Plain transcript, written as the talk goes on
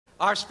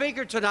Our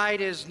speaker tonight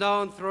is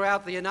known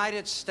throughout the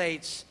United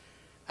States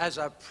as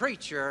a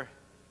preacher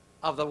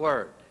of the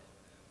Word.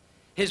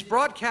 His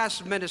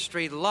broadcast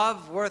ministry,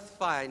 Love Worth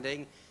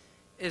Finding,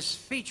 is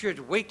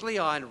featured weekly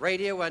on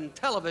radio and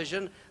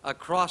television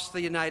across the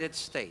United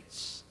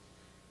States.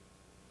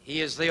 He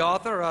is the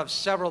author of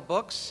several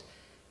books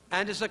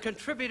and is a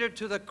contributor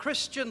to the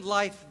Christian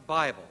Life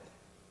Bible.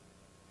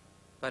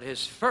 But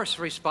his first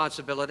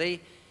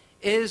responsibility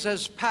is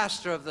as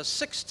pastor of the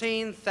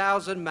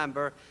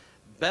 16,000-member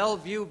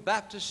Bellevue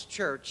Baptist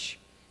Church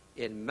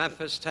in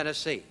Memphis,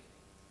 Tennessee.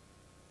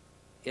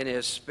 In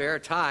his spare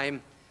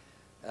time,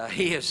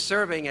 he is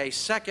serving a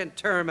second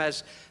term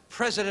as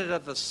president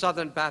of the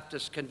Southern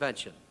Baptist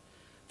Convention,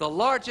 the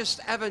largest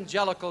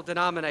evangelical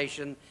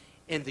denomination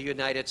in the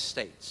United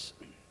States.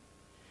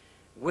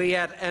 We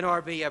at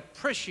NRB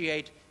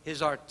appreciate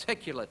his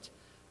articulate,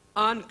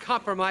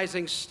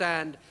 uncompromising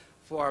stand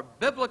for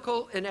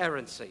biblical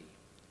inerrancy.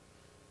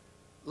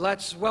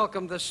 Let's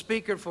welcome the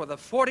speaker for the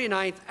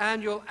 49th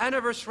Annual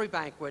Anniversary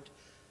Banquet,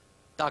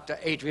 Dr.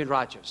 Adrian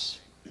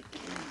Rogers.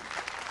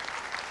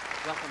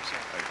 Welcome, sir.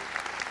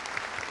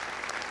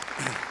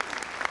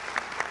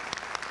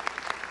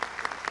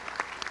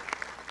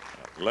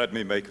 Let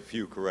me make a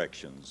few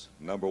corrections.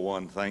 Number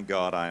one, thank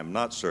God I am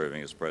not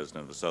serving as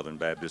president of the Southern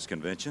Baptist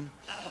Convention.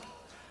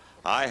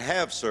 I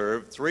have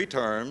served 3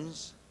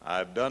 terms.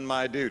 I've done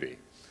my duty.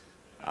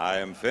 I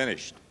am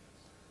finished.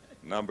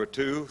 Number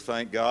two,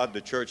 thank God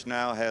the church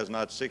now has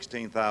not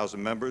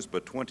 16,000 members,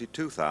 but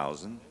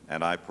 22,000,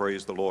 and I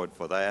praise the Lord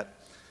for that.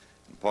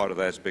 And part of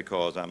that's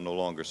because I'm no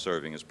longer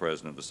serving as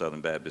president of the Southern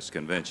Baptist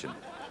Convention.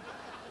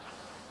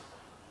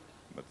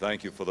 But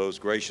thank you for those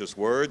gracious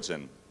words,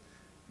 and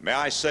may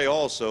I say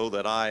also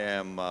that I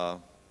am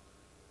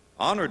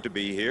honored to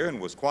be here and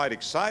was quite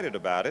excited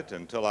about it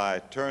until I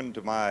turned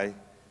to my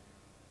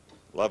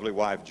lovely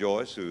wife,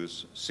 Joyce,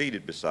 who's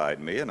seated beside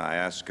me, and I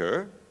asked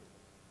her,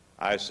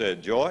 I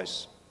said,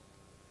 Joyce,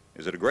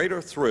 is it a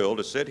greater thrill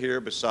to sit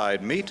here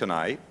beside me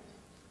tonight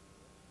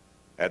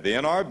at the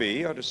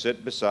NRB or to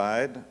sit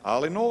beside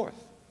Ollie North?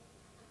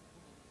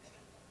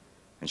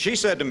 And she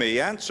said to me,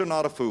 answer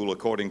not a fool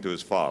according to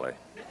his folly.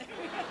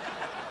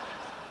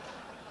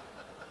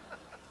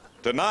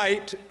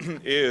 Tonight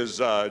is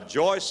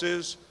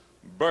Joyce's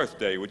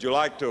birthday. Would you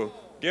like to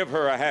give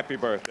her a happy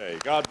birthday?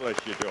 God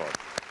bless you, Joyce.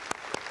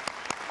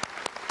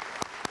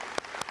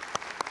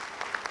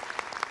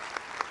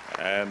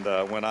 And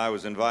when I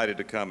was invited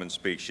to come and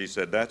speak, she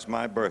said, that's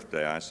my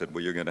birthday. I said,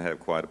 well, you're going to have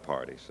quite a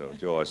party. So,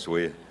 Joyce,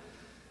 we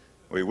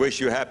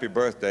wish you happy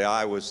birthday.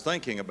 I was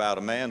thinking about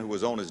a man who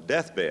was on his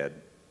deathbed,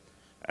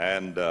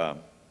 and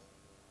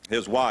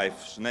his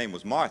wife's name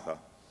was Martha.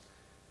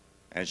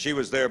 And she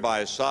was there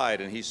by his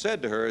side, and he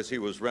said to her as he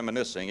was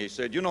reminiscing, he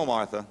said, you know,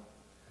 Martha,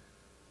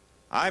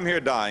 I'm here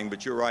dying,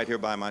 but you're right here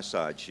by my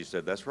side. She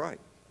said, that's right.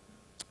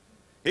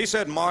 He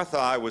said, Martha,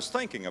 I was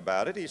thinking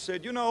about it. He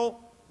said, you know,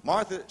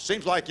 Martha, it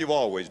seems like you've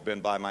always been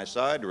by my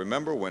side.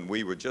 Remember when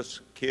we were just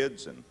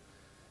kids and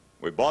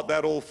we bought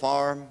that old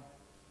farm,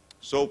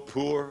 so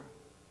poor.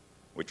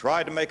 We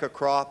tried to make a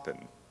crop,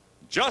 and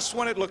just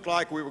when it looked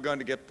like we were going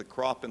to get the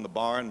crop in the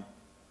barn,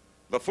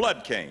 the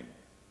flood came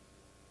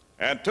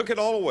and took it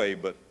all away.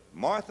 But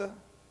Martha,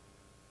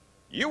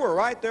 you were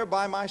right there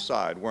by my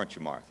side, weren't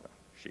you, Martha?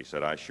 She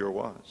said, I sure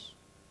was.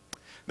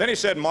 Then he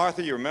said,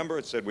 Martha, you remember,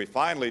 it said we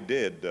finally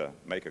did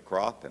make a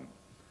crop, and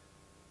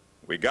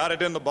we got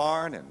it in the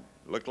barn, and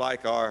it looked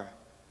like our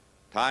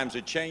times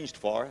had changed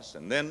for us.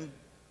 And then,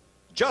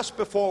 just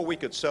before we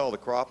could sell the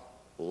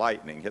crop,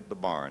 lightning hit the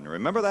barn.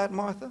 Remember that,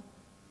 Martha?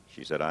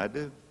 She said, I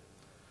do.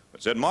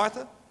 But said,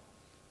 Martha,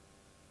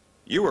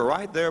 you were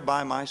right there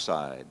by my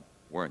side,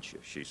 weren't you?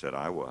 She said,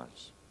 I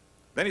was.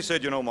 Then he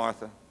said, you know,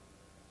 Martha,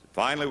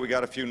 finally we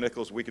got a few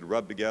nickels we could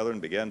rub together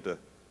and began to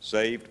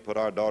save to put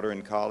our daughter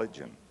in college.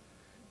 And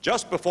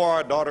just before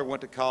our daughter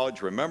went to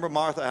college, remember,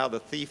 Martha, how the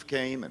thief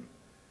came and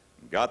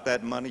got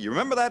that money? You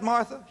remember that,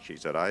 Martha? She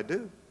said, I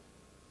do.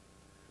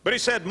 But he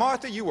said,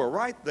 Martha, you were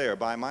right there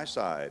by my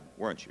side,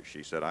 weren't you?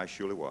 She said, I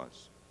surely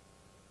was.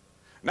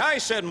 Now he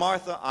said,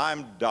 Martha,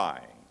 I'm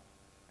dying.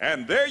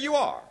 And there you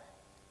are,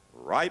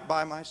 right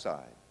by my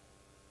side.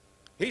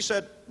 He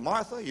said,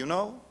 Martha, you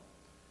know,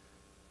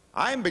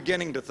 I'm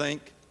beginning to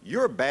think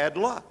you're bad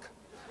luck.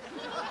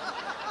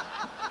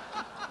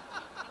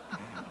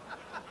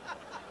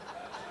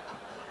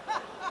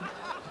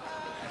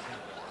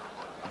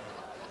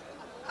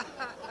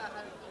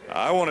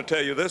 I want to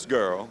tell you, this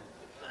girl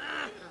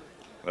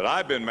that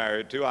I've been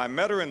married to, I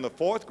met her in the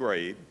 4th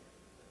grade,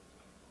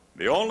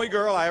 the only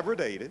girl I ever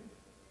dated.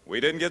 We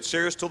didn't get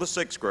serious till the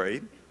 6th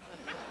grade.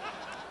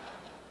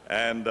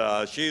 And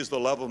she's the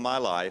love of my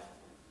life,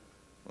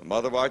 the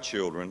mother of our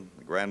children,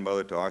 the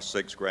grandmother to our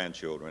 6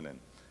 grandchildren. And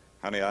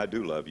honey, I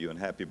do love you, and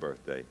happy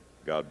birthday.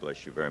 God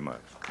bless you very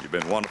much. You've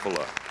been wonderful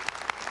love.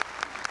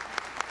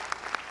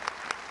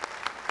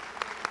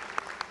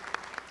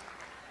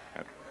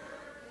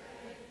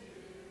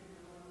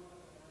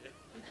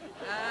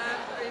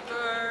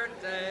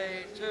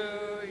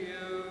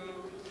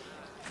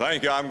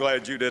 Thank you. I'm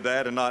glad you did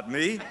that and not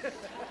me.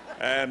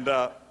 And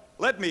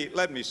let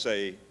me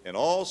say, in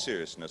all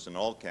seriousness and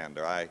all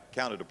candor, I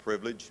count it a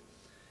privilege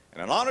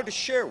and an honor to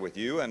share with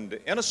you, and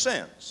in a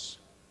sense,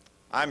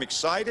 I'm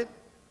excited,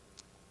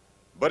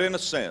 but in a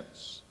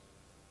sense,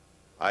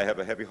 I have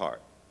a heavy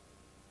heart.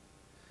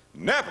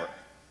 Never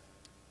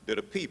did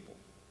a people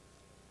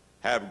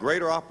have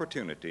greater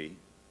opportunity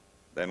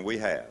than we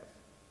have.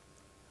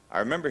 I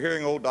remember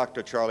hearing old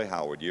Dr. Charlie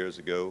Howard years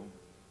ago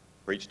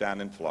preach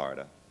down in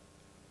Florida.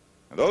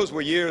 And those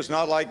were years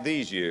not like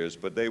these years,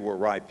 but they were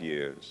ripe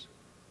years.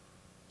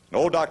 And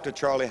old Dr.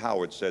 Charlie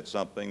Howard said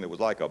something that was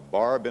like a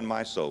barb in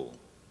my soul.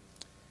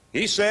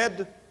 He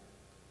said,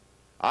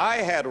 I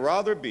had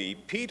rather be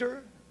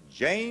Peter,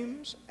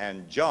 James,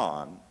 and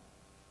John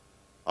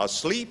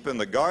asleep in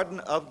the Garden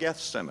of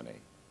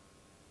Gethsemane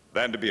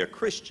than to be a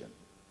Christian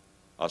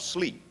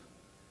asleep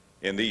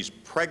in these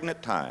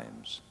pregnant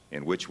times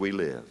in which we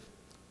live.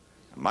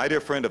 And my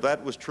dear friend, if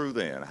that was true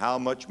then, how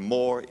much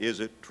more is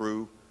it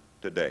true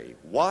today?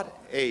 What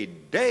a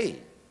day!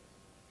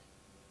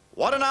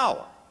 What an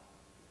hour!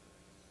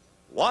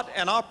 What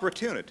an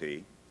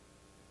opportunity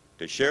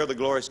to share the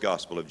glorious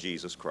gospel of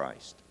Jesus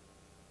Christ.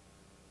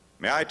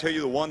 May I tell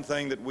you, the one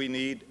thing that we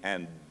need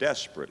and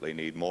desperately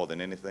need more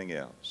than anything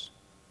else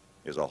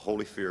is a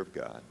holy fear of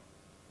God.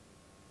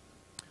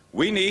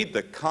 We need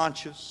the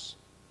conscious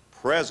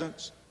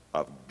presence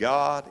of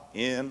God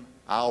in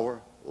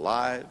our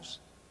lives,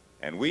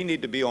 and we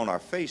need to be on our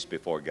face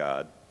before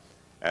God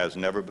as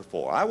never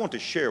before. I want to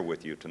share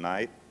with you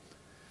tonight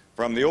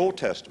from the Old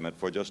Testament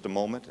for just a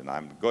moment, and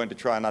I'm going to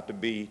try not to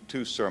be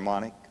too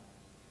sermonic,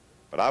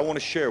 but I want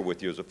to share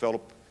with you as a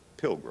fellow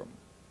pilgrim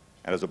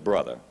and as a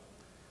brother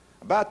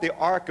about the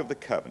Ark of the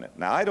Covenant.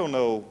 Now, I don't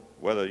know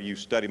whether you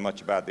study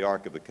much about the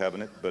Ark of the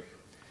Covenant, but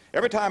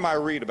every time I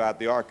read about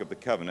the Ark of the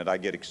Covenant, I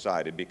get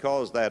excited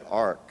because that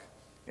Ark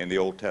in the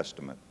Old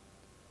Testament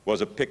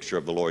was a picture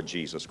of the Lord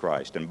Jesus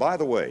Christ. And by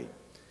the way,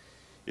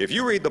 if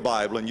you read the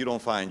Bible and you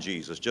don't find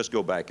Jesus, just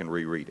go back and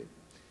reread it.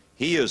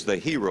 He is the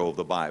hero of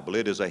the Bible.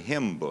 It is a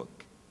hymn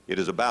book. It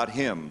is about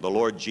him, the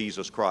Lord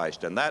Jesus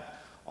Christ. And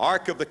that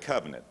Ark of the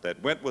Covenant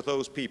that went with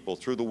those people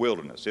through the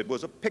wilderness, it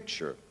was a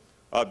picture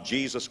of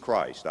Jesus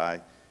Christ.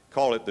 I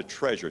call it the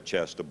treasure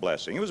chest of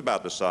blessing. It was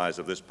about the size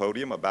of this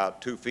podium,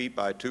 about 2 feet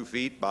by 2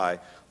 feet by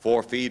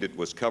 4 feet. It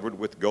was covered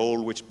with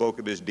gold, which spoke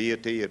of his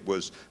deity. It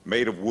was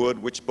made of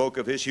wood, which spoke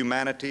of his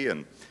humanity.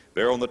 And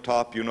there on the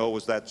top, you know,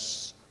 was that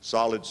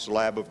solid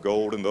slab of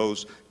gold, and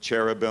those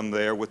cherubim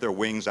there with their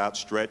wings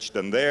outstretched.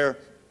 And there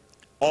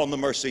on the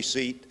mercy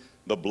seat,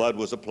 the blood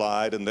was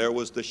applied, and there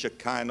was the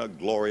Shekinah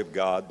glory of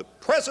God. The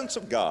presence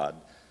of God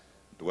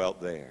dwelt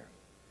there.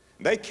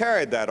 They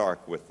carried that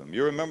ark with them.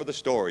 You remember the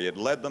story. It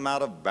led them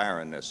out of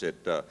barrenness.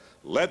 It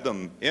led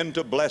them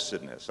into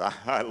blessedness.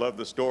 I love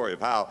the story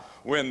of how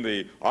when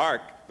the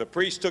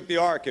priest took the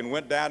ark and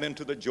went down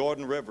into the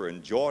Jordan River,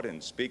 and Jordan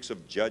speaks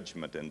of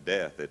judgment and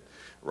death. It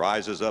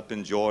rises up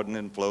in Jordan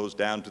and flows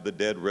down to the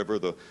dead river.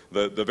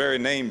 The very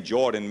name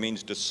Jordan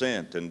means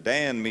descent, and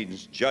Dan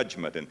means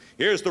judgment. And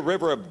here's the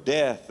river of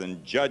death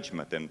and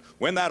judgment. And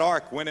when that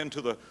ark went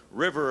into the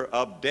river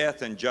of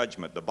death and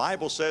judgment, the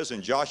Bible says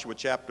in Joshua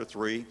chapter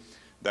 3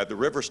 that the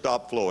river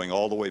stopped flowing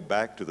all the way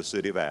back to the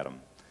city of Adam.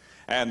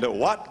 And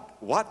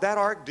what that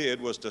ark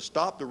did was to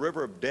stop the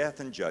river of death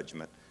and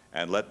judgment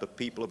and let the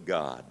people of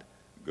God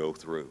go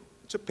through.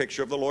 It's a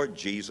picture of the Lord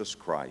Jesus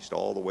Christ.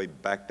 All the way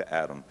back to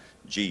Adam,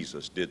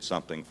 Jesus did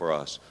something for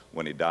us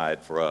when he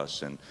died for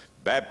us and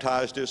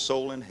baptized his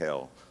soul in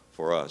hell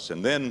for us.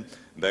 And then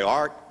the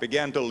ark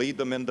began to lead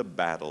them into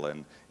battle,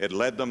 and it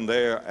led them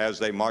there as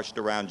they marched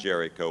around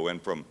Jericho. And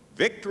from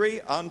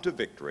victory unto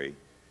victory,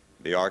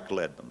 the ark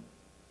led them.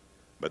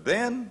 But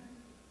then,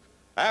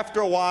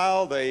 after a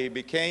while, they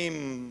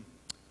became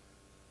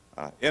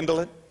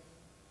indolent,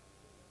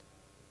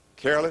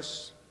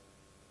 careless,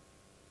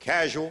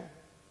 casual,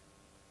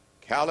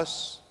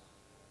 callous,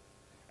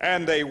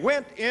 and they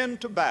went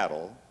into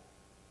battle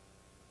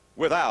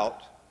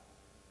without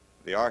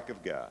the ark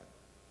of God.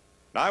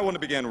 Now, I want to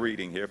begin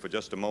reading here for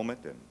just a moment,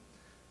 and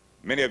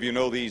many of you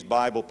know these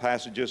Bible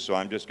passages, so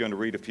I'm just going to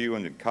read a few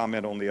and then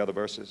comment on the other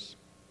verses.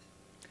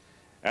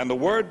 And the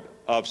word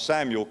of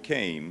Samuel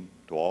came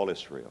to all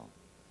Israel.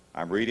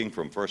 I'm reading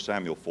from 1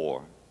 Samuel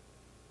 4.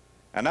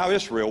 And now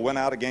Israel went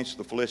out against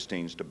the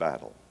Philistines to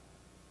battle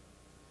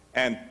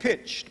and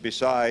pitched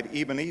beside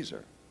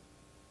Ebenezer.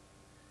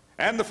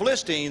 And the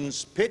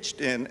Philistines pitched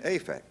in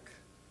Aphek.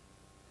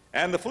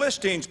 And the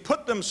Philistines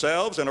put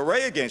themselves in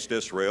array against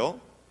Israel.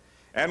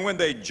 And when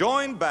they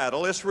joined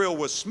battle, Israel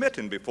was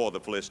smitten before the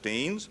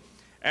Philistines,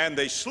 and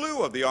they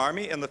slew of the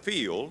army in the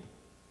field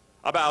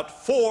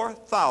about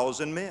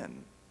 4,000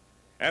 men.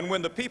 And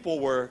when the people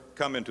were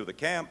come into the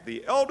camp,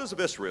 the elders of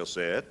Israel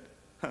said,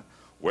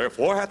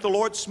 Wherefore hath the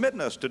Lord smitten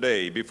us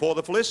today before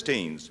the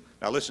Philistines?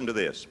 Now listen to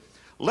this.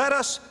 Let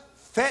us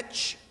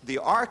fetch the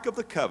ark of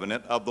the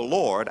covenant of the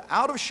Lord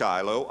out of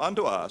Shiloh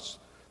unto us,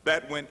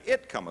 that when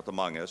it cometh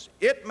among us,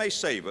 it may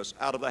save us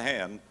out of the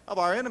hand of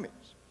our enemies.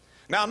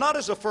 Now, not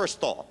as a first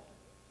thought,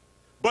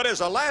 but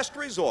as a last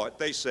resort,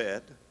 they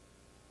said,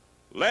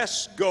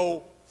 let's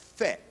go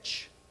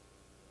fetch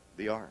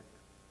the ark.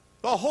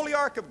 The holy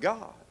ark of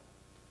God,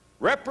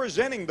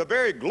 representing the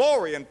very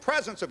glory and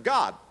presence of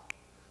God.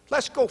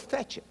 Let's go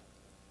fetch it.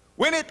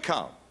 When it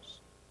comes,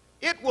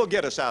 it will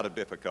get us out of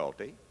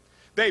difficulty.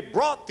 They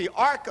brought the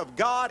ark of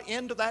God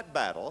into that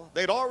battle.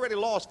 They'd already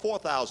lost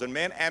 4,000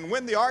 men, and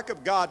when the ark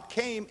of God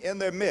came in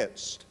their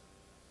midst,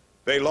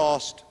 they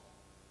lost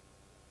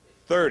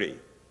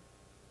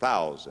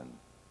 30,000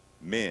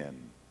 men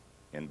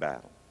in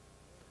battle.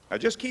 Now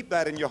just keep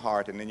that in your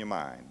heart and in your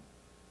mind.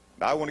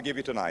 And I want to give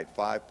you tonight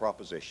 5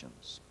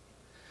 propositions.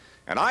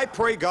 And I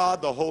pray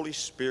God, the Holy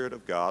Spirit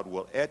of God,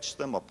 will etch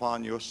them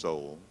upon your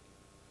soul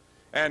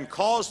and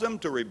cause them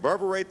to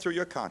reverberate through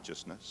your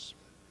consciousness.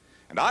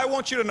 And I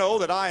want you to know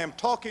that I am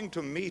talking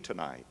to me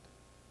tonight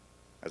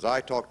as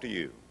I talk to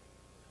you.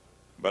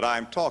 But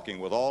I'm talking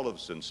with all of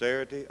the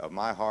sincerity of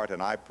my heart,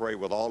 and I pray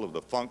with all of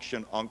the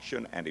function,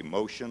 unction, and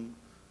emotion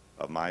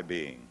of my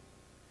being.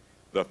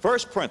 The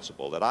first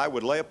principle that I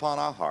would lay upon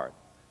our heart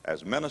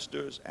as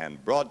ministers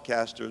and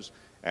broadcasters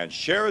and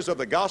sharers of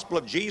the gospel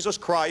of Jesus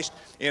Christ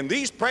in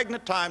these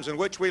pregnant times in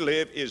which we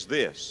live is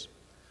this.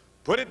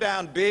 Put it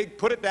down big,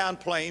 put it down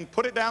plain,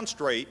 put it down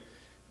straight.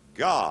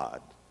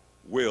 God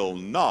will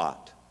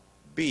not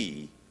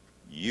be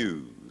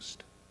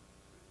used.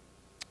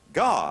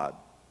 God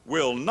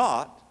will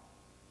not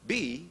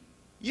be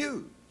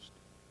used.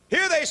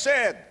 Here they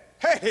said,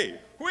 hey,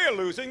 we're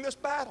losing this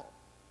battle.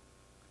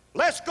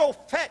 Let's go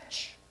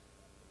fetch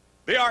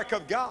the ark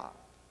of God.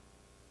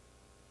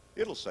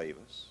 It'll save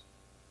us.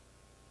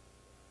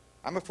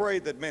 I'm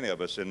afraid that many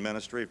of us in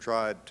ministry have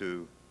tried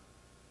to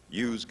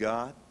use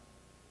God.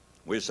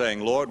 We're saying,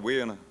 Lord,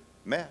 we're in a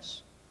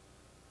mess.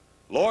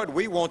 Lord,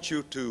 we want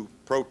you to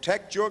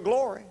protect your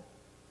glory.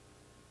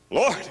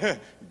 Lord,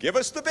 give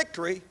us the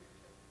victory.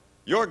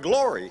 Your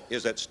glory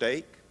is at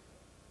stake.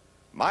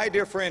 My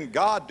dear friend,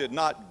 God did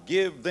not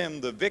give them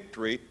the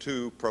victory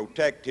to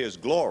protect his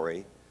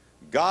glory.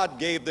 God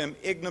gave them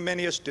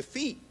ignominious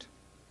defeat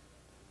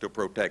to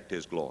protect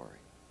his glory.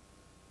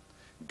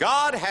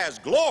 God has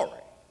glory,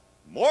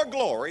 more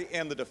glory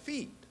in the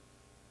defeat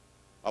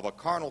of a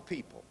carnal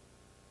people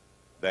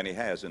than he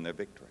has in their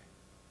victory.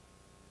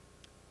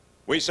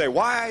 We say,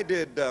 why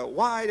did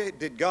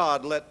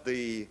God let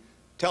the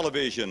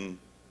television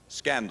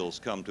scandals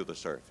come to the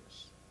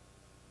surface?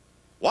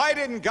 Why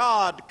didn't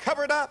God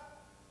cover it up?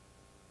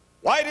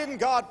 Why didn't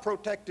God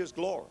protect his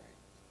glory?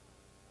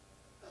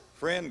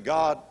 Friend,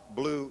 God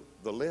blew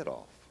the lid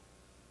off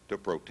to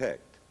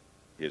protect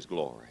his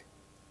glory.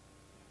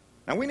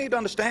 Now we need to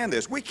understand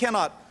this. We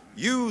cannot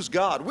use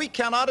God. We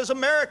cannot as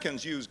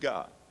Americans use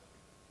God.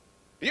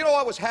 Do you know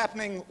what was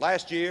happening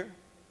last year?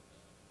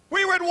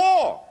 We were at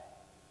war.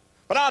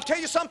 But I'll tell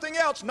you something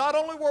else. Not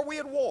only were we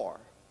at war,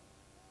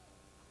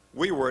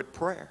 we were at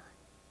prayer.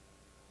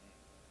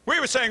 We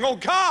were saying, oh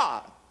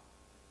God,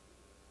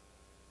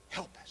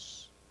 help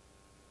us.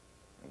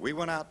 And we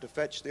went out to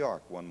fetch the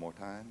ark one more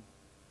time.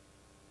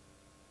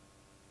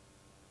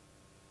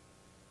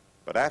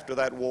 But after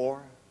that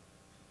war,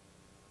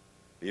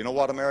 do you know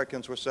what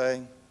Americans were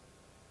saying?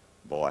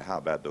 Boy, how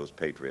about those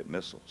Patriot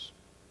missiles?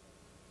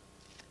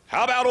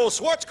 How about old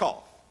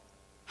Schwarzkopf?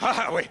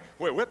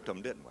 We whipped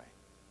them, didn't we?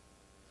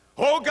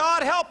 Oh,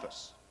 God, help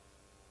us.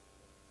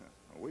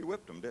 We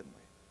whipped them, didn't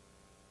we?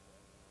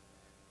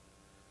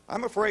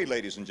 I'm afraid,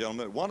 ladies and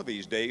gentlemen, that one of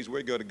these days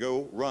we're going to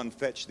go run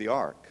fetch the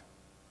ark,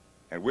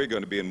 and we're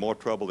going to be in more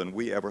trouble than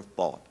we ever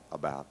thought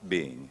about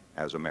being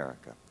as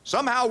America.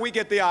 Somehow we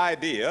get the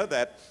idea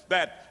that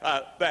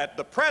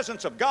the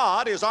presence of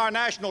God is our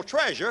national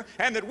treasure,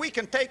 and that we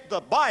can take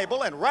the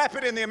Bible and wrap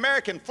it in the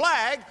American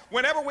flag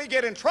whenever we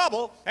get in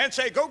trouble and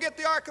say, go get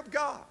the ark of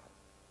God.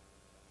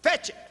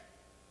 Fetch it.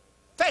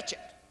 Fetch it.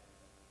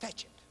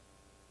 Fetch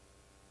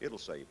it. It'll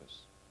save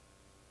us.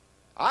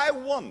 I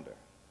wonder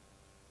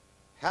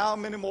how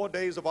many more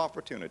days of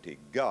opportunity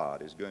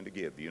God is going to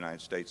give the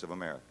United States of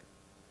America.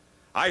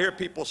 I hear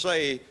people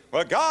say,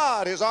 well,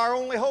 God is our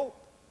only hope.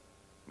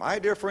 My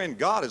dear friend,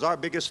 God is our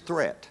biggest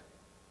threat.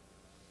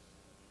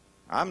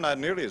 I'm not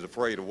nearly as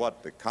afraid of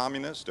what the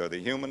communist or the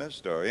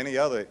humanist or any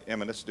other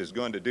immanist is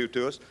going to do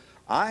to us.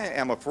 I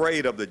am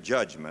afraid of the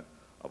judgment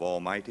of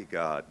Almighty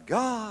God.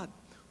 God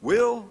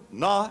will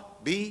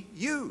not be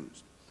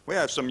used. We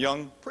have some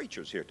young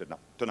preachers here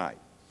tonight.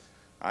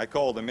 I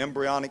call them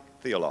embryonic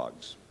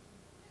theologues.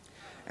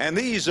 And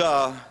these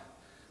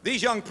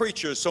young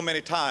preachers, so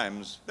many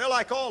times, they're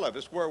like all of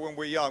us were when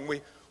we're young.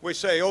 We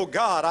say, oh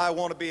God, I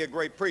want to be a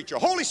great preacher.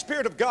 Holy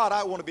Spirit of God,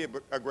 I want to be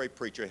a great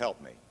preacher. Help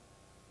me.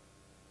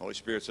 Holy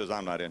Spirit says,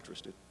 I'm not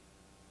interested.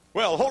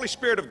 Well, Holy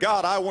Spirit of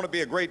God, I want to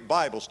be a great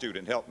Bible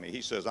student. Help me.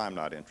 He says, I'm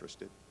not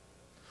interested.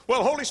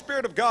 Well, Holy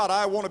Spirit of God,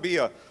 I want to be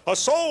a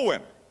soul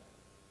winner.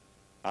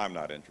 I'm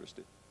not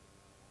interested.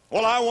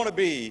 Well, I want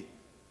to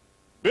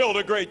build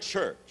a great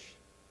church.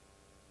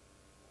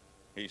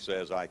 He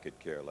says, I could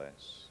care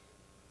less.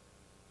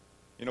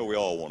 You know, we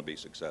all want to be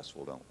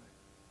successful, don't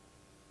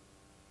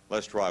we?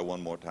 Let's try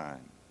one more time.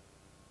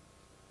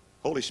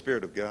 Holy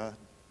Spirit of God,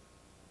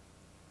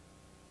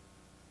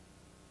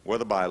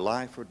 whether by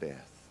life or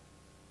death,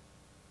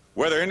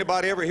 whether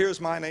anybody ever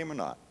hears my name or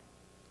not.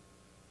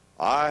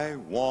 I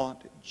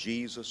want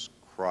Jesus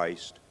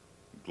Christ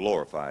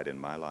glorified in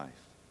my life.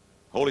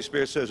 Holy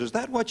Spirit says, is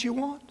that what you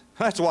want?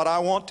 That's what I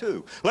want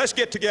too. Let's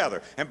get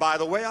together. And by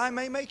the way, I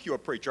may make you a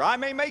preacher. I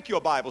may make you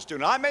a Bible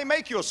student. I may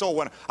make you a soul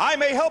winner. I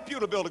may help you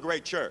to build a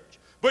great church.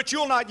 But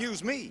you'll not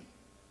use me.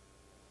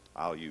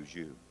 I'll use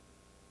you.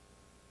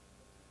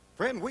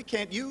 Friend, we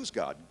can't use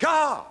God.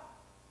 God,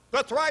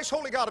 the thrice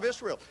holy God of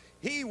Israel,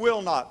 He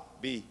will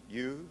not be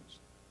used.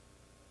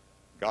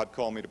 God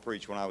called me to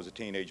preach when I was a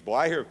teenage boy.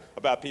 I hear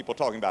about people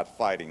talking about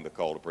fighting the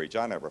call to preach.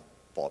 I never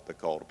fought the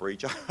call to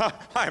preach.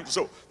 I'm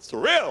so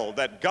thrilled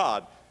that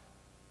God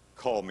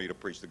called me to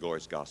preach the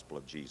glorious gospel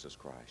of Jesus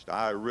Christ.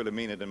 I really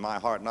mean it in my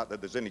heart, not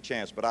that there's any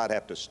chance, but I'd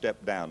have to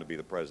step down to be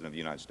the President of the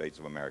United States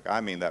of America.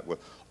 I mean that with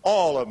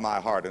all of my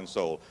heart and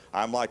soul.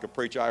 I'm like a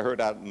preacher I heard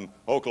out in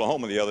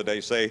Oklahoma the other day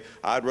say,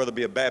 I'd rather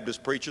be a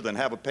Baptist preacher than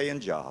have a paying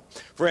job.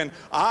 Friend,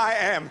 I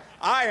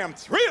am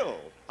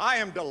thrilled, I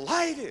am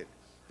delighted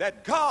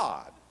that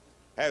God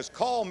has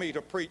called me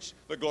to preach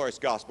the glorious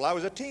gospel. I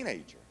was a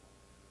teenager,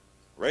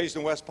 raised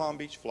in West Palm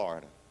Beach,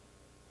 Florida.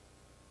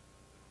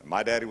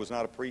 My daddy was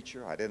not a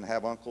preacher. I didn't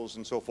have uncles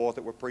and so forth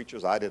that were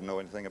preachers. I didn't know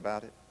anything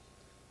about it.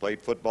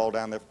 Played football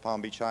down there for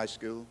Palm Beach High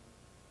School.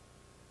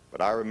 But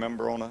I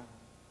remember on a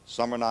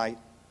summer night,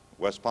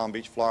 West Palm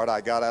Beach, Florida, I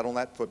got out on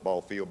that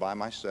football field by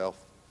myself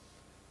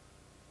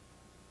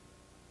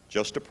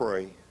just to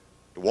pray,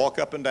 to walk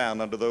up and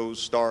down under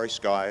those starry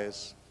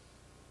skies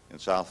in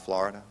South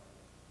Florida.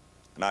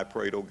 And I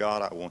prayed, oh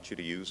God, I want you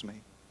to use me.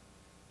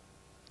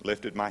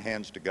 Lifted my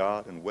hands to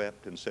God and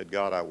wept and said,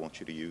 God, I want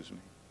you to use me.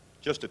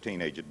 Just a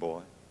teenage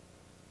boy.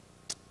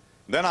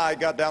 Then I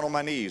got down on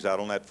my knees out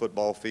on that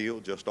football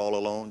field, just all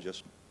alone,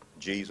 just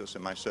Jesus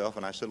and myself,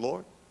 and I said,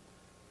 Lord,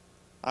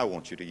 I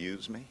want you to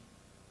use me.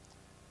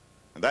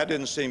 And that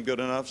didn't seem good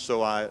enough,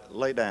 so I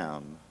lay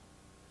down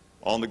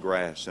on the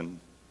grass and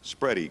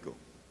spread eagle,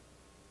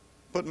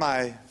 put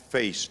my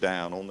face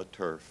down on the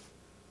turf,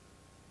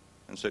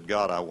 and said,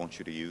 God, I want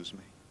you to use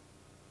me.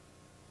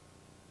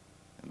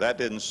 And that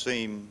didn't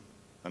seem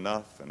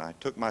enough, and I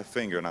took my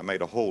finger and I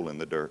made a hole in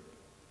the dirt.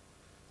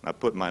 And I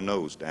put my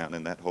nose down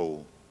in that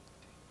hole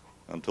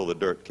until the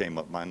dirt came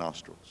up my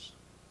nostrils.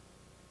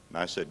 And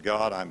I said,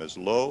 God, I'm as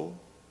low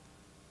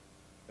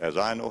as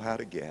I know how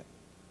to get.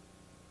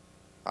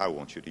 I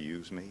want you to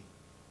use me.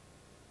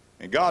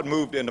 And God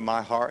moved into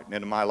my heart and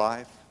into my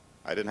life.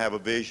 I didn't have a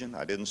vision.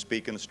 I didn't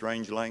speak in a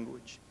strange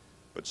language.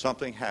 But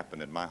something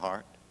happened in my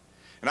heart.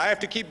 And I have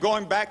to keep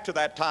going back to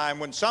that time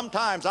when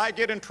sometimes I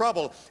get in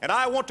trouble and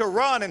I want to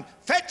run and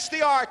fetch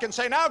the ark and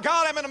say, now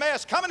God, I'm in a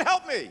mess. Come and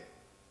help me.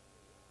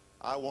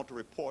 I want to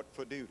report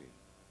for duty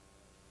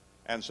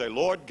and say,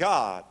 Lord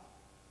God,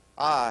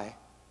 I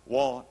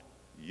want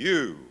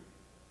you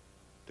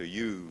to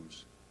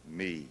use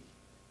me.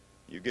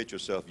 You get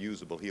yourself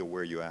usable, he'll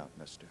wear you out,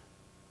 mister.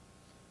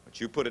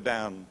 But you put it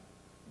down,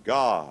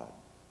 God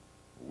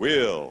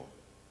will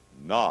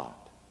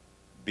not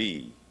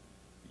be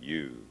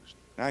used.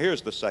 Now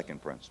here's the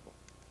second principle.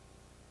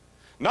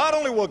 Not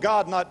only will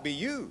God not be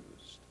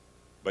used,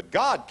 but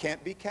God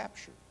can't be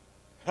captured.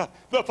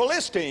 The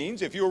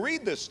Philistines, if you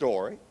read this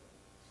story,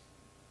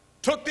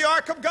 took the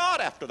ark of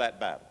God after that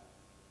battle.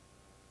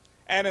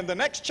 And in the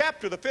next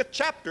chapter, the 5th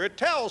chapter, it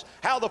tells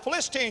how the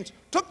Philistines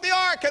took the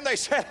ark and they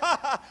said,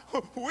 ha,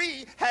 ha,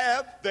 we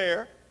have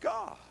their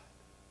God.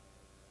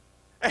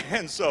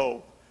 And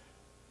so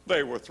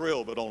they were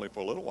thrilled, but only for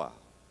a little while.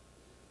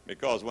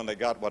 Because when they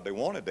got what they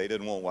wanted, they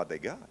didn't want what they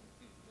got.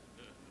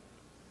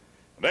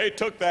 They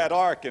took that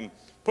ark and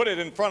put it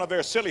in front of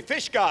their silly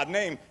fish god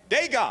named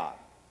Dagon.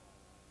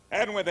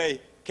 And when they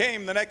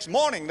came the next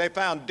morning, they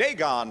found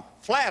Dagon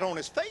flat on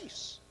his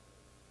face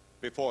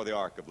before the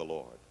ark of the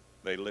Lord.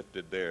 They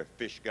lifted their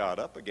fish god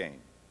up again.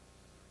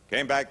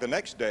 Came back the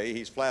next day,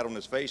 he's flat on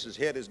his face, his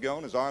head is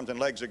gone, his arms and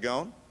legs are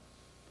gone.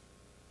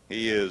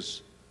 He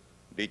is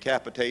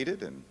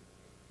decapitated and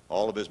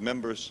all of his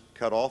members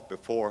cut off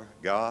before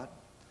God.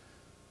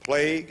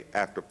 Plague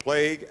after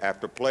plague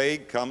after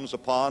plague comes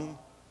upon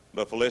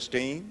the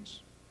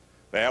Philistines.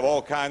 They have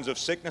all kinds of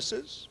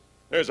sicknesses.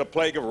 There's a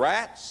plague of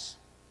rats.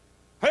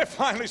 They're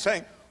finally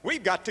saying,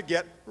 we've got to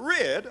get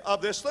rid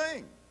of this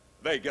thing.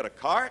 They get a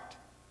cart,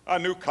 a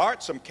new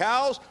cart, some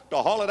cows to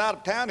haul it out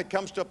of town. It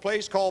comes to a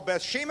place called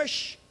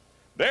Beth-Shemesh.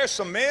 There's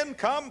some men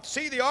come,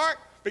 see the ark,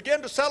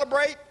 begin to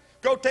celebrate,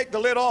 go take the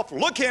lid off,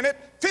 look in it.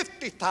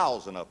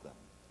 50,000 of them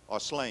are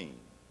slain.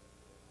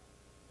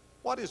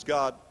 What is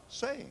God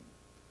saying?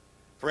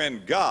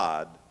 Friend,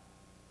 God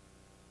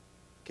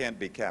can't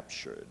be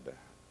captured.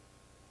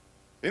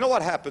 You know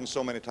what happens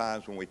so many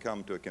times when we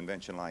come to a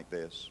convention like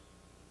this?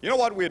 You know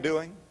what we're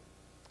doing?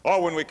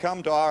 Or when we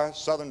come to our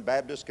Southern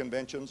Baptist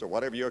conventions or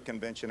whatever your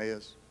convention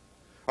is,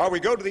 or we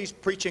go to these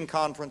preaching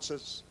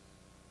conferences,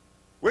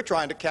 we're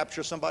trying to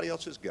capture somebody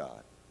else's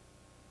God.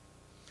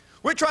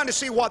 We're trying to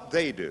see what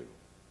they do,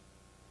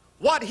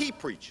 what he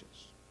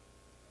preaches,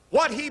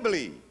 what he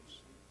believes,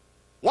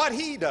 what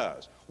he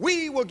does.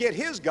 We will get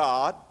his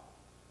God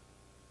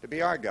to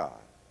be our God.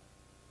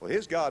 Well,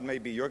 his God may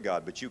be your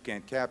God, but you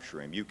can't capture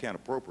him. You can't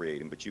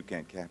appropriate him, but you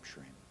can't capture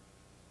him.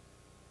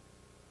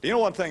 Do you know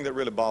one thing that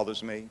really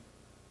bothers me?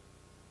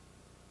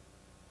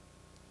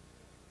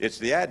 It's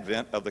the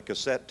advent of the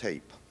cassette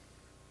tape.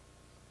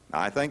 Now,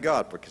 I thank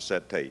God for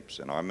cassette tapes,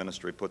 and our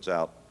ministry puts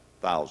out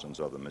thousands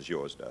of them, as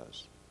yours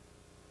does.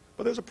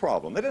 But there's a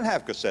problem. They didn't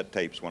have cassette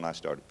tapes when I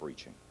started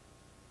preaching.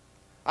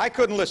 I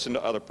couldn't listen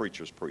to other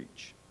preachers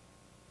preach.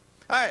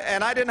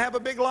 And I didn't have a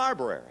big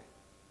library.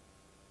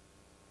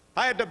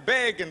 I had to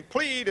beg and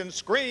plead and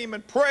scream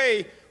and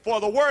pray for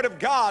the Word of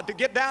God to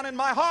get down in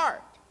my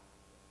heart.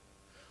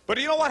 But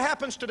you know what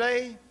happens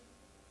today?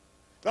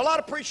 A lot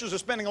of preachers are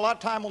spending a lot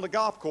of time on the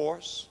golf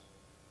course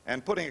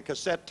and putting a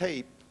cassette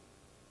tape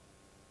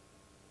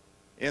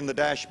in the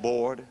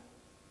dashboard,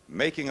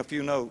 making a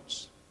few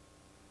notes,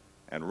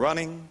 and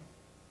running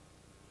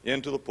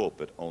into the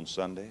pulpit on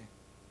Sunday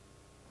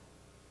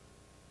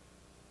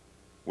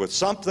with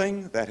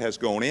something that has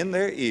gone in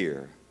their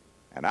ear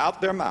and out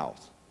their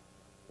mouth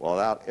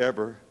without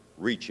ever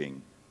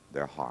reaching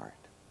their heart.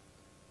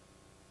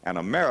 And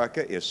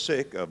America is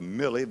sick of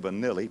Milli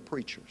Vanilli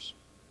preachers.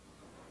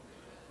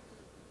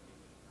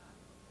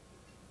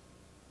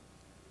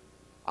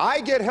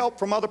 I get help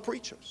from other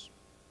preachers.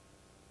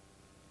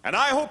 And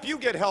I hope you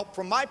get help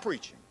from my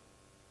preaching.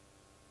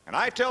 And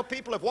I tell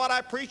people, if what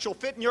I preach will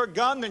fit in your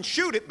gun, then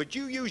shoot it, but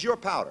you use your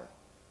powder.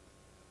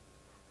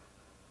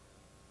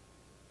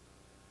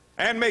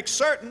 And make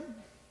certain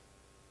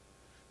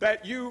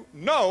that you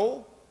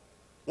know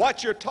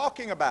what you're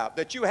talking about,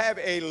 that you have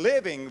a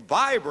living,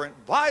 vibrant,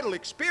 vital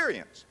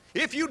experience.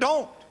 If you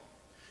don't,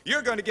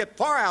 you're going to get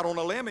far out on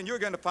a limb and you're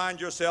going to find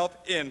yourself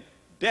in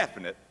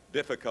definite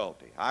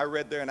difficulty. I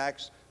read there in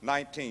Acts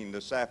 19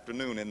 this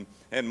afternoon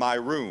in my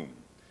room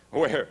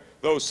where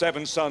those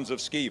 7 sons of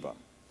Sceva,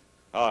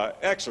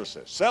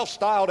 exorcists,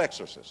 self-styled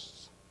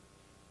exorcists,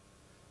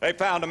 they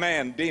found a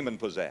man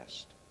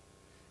demon-possessed.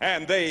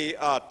 And they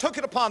took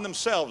it upon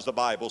themselves, the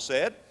Bible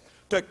said,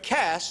 to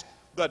cast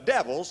the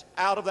devils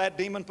out of that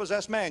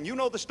demon-possessed man. You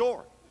know the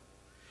story.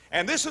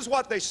 And this is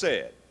what they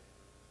said.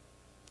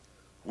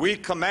 We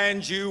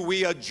command you,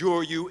 we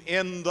adjure you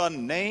in the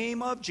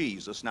name of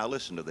Jesus. Now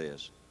listen to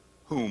this.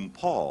 Whom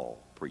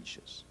Paul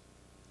preaches.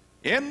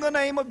 In the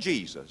name of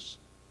Jesus,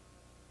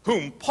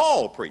 whom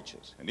Paul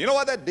preaches. And you know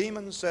what that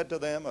demon said to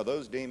them, or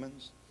those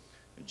demons?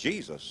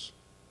 Jesus,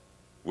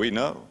 we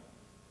know.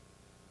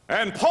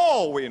 And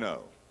Paul, we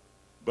know.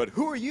 But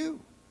who are you?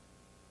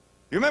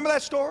 You remember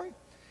that story?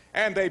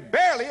 And they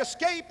barely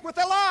escaped with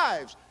their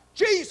lives.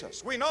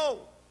 Jesus, we know.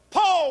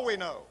 Paul, we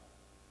know.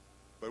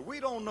 But we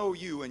don't know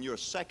you and your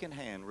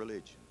second-hand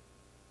religion.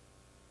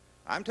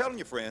 I'm telling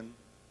you, friend,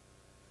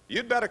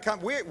 you'd better come.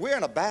 We're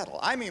in a battle.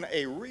 I mean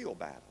a real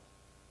battle.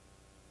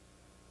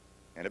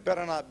 And it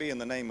better not be in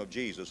the name of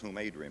Jesus, whom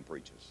Adrian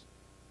preaches,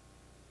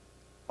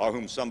 or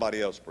whom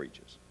somebody else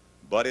preaches,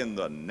 but in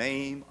the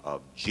name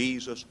of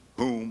Jesus,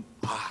 whom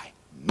I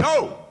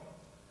know.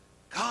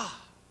 God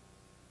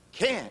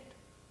can't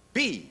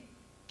be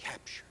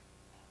captured.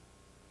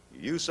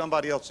 You use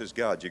somebody else's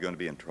God, you're going to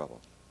be in trouble.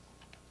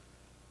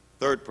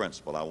 Third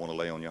principle I want to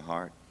lay on your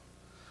heart.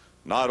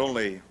 Not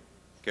only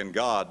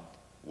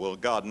will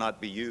God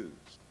not be used,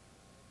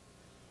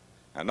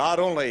 and not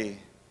only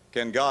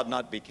can God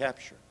not be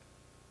captured,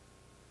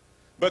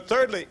 but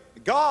thirdly,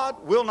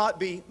 God will not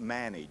be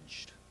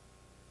managed.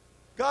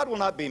 God will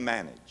not be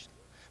managed.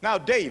 Now,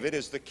 David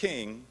is the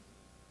king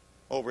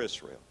over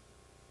Israel.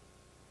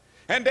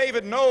 And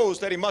David knows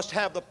that he must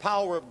have the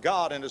power of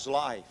God in his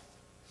life.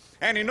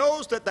 And he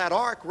knows that that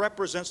ark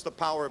represents the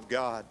power of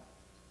God.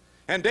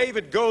 And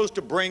David goes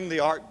to bring the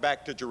ark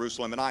back to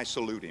Jerusalem, and I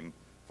salute him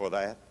for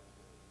that.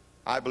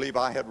 I believe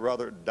I had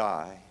rather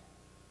die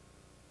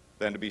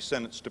than to be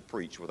sentenced to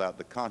preach without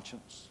the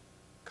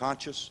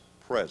conscious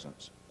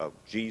presence of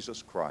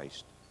Jesus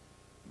Christ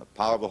and the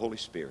power of the Holy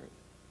Spirit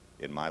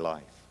in my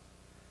life.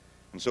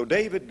 And so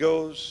David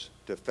goes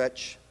to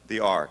fetch the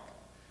ark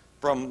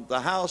from the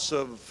house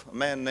of a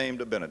man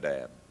named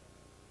Abinadab.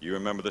 You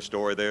remember the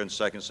story there in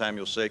 2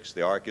 Samuel 6.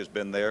 The ark has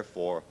been there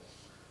for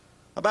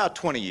about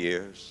 20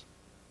 years.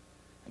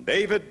 And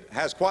David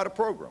has quite a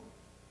program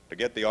to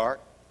get the ark.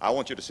 I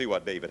want you to see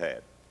what David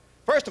had.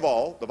 First of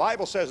all, the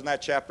Bible says in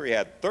that chapter he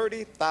had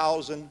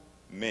 30,000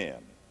 men.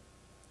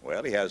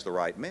 Well, he has the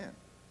right men.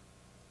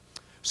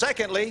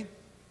 Secondly,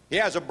 he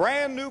has a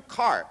brand new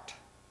cart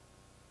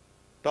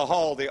to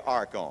haul the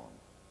ark on.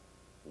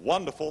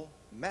 Wonderful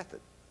method.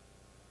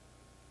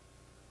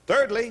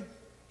 Thirdly,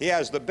 he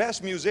has the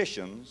best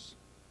musicians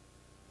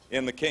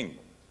in the kingdom.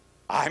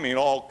 I mean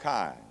all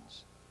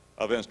kinds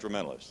of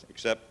instrumentalists,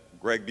 except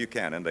Greg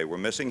Buchanan. They were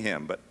missing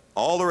him, but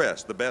all the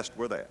rest, the best,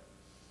 were there.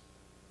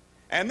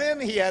 And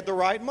then he had the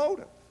right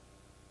motive.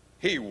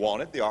 He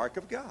wanted the ark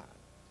of God.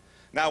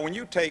 Now, when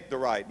you take the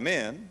right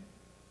men,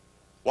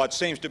 what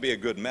seems to be a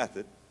good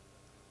method,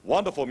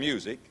 wonderful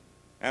music,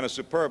 and a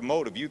superb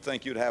motive, you'd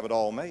think you'd have it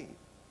all made.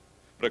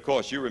 But of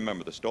course, you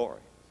remember the story.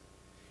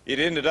 It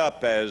ended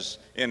up as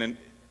in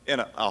in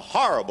a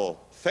horrible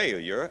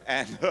failure.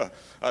 And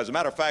as a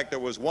matter of fact, there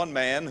was one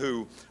man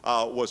who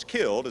was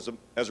killed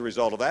as a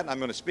result of that, and I'm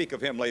going to speak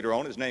of him later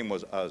on. His name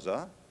was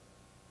Uzzah.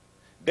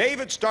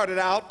 David started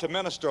out to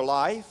minister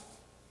life,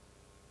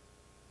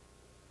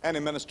 and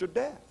he ministered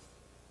death.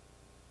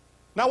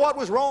 Now, what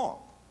was wrong?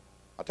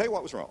 I'll tell you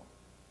what was wrong.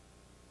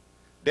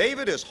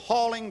 David is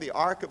hauling the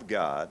ark of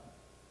God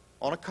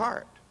on a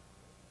cart.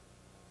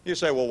 You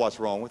say, well, what's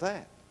wrong with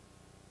that?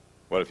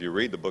 Well, if you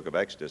read the book of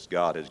Exodus,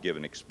 God has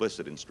given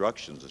explicit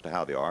instructions as to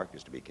how the ark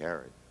is to be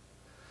carried.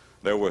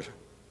 There were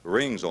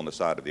rings on the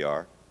side of the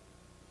ark,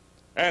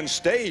 and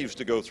staves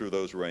to go through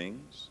those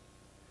rings,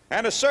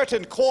 and a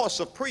certain course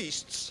of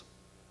priests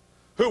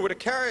who were to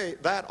carry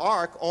that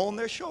ark on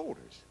their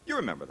shoulders. You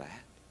remember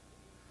that.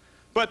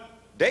 But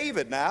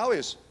David now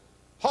is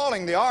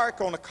hauling the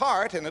ark on a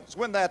cart, and it's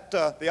when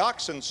the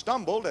oxen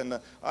stumbled, and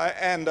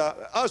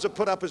Uzzah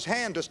put up his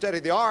hand to steady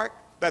the ark,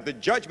 that the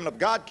judgment of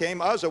God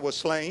came. Uzzah was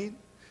slain.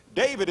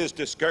 David is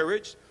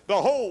discouraged.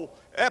 The whole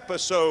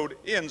episode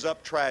ends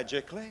up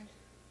tragically.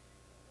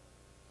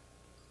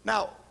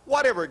 Now,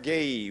 whatever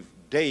gave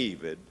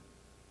David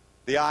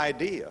the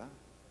idea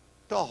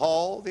to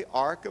haul the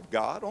ark of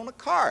God on a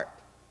cart?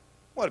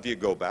 Well, if you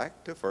go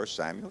back to 1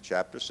 Samuel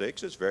chapter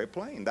 6, it's very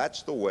plain.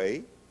 That's the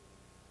way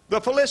the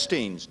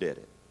Philistines did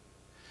it.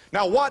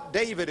 Now, what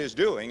David is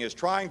doing is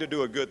trying to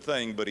do a good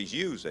thing, but he's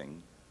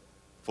using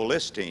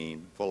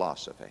Philistine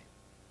philosophy.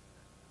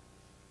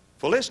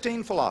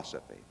 Philistine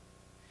philosophy.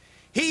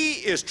 He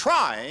is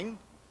trying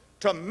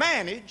to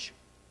manage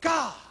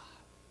God.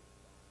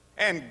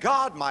 And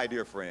God, my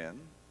dear friend,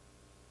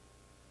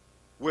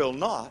 will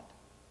not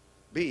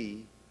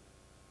be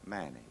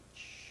managed.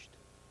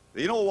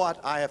 You know what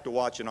I have to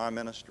watch in our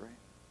ministry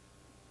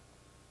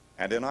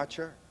and in our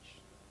church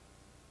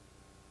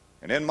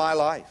and in my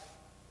life?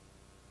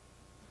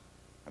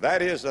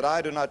 That is that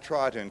I do not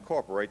try to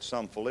incorporate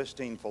some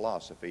Philistine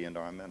philosophy into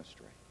our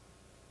ministry.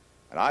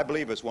 And I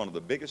believe it's one of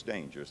the biggest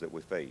dangers that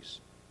we face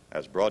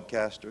as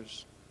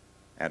broadcasters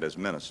and as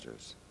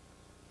ministers.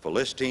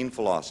 Philistine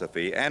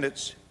philosophy, and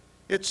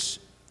it's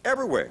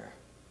everywhere.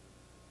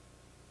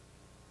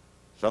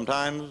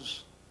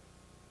 Sometimes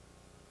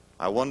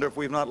I wonder if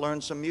we've not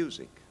learned some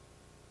music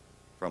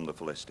from the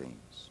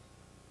Philistines.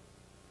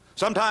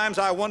 Sometimes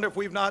I wonder if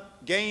we've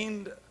not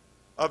gained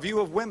a view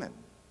of women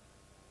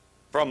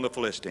from the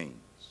Philistines.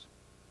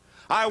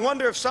 I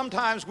wonder if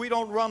sometimes we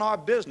don't run our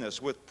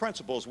business with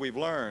principles we've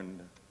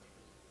learned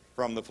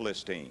from the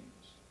Philistines.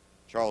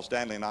 Charles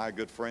Stanley and I are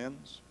good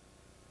friends.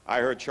 I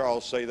heard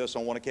Charles say this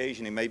on one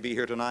occasion. He may be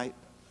here tonight.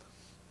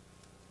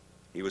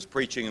 He was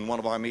preaching in one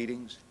of our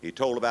meetings. He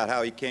told about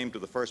how he came to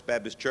the First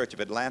Baptist Church of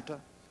Atlanta.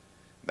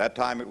 That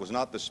time it was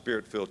not the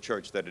Spirit-filled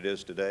church that it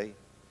is today.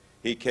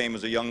 He came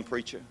as a young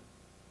preacher.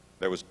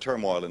 There was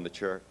turmoil in the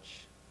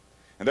church.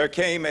 And there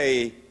came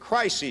a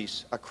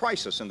crisis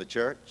in the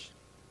church.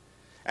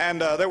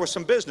 And there were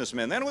some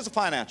businessmen. Then it was a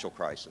financial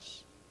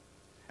crisis.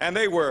 And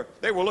they were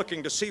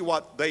looking to see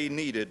what they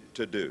needed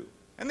to do.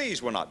 And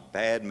these were not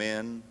bad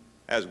men,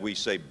 as we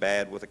say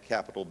bad with a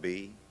capital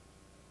B.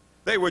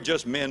 They were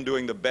just men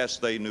doing the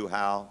best they knew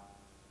how.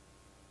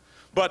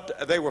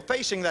 But they were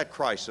facing that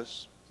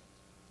crisis.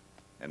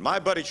 And my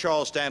buddy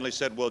Charles Stanley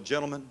said, well,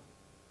 gentlemen,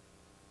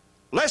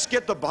 let's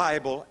get the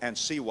Bible and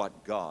see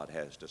what God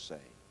has to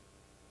say.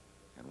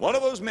 And one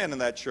of those men in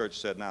that church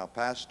said, now,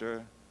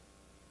 Pastor,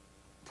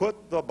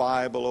 put the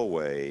Bible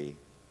away.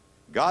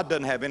 God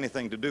doesn't have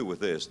anything to do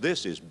with this.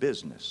 This is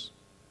business.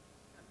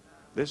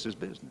 This is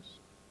business.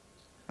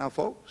 Now,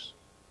 folks,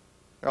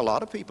 there are a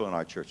lot of people in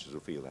our churches who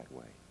feel that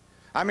way.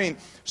 I mean,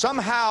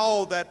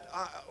 somehow that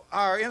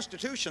our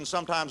institutions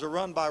sometimes are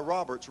run by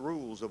Robert's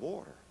Rules of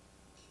Order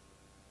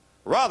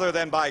rather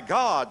than by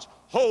God's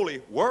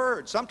holy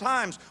word.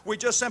 Sometimes we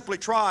just simply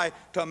try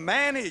to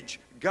manage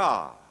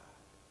God.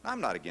 I'm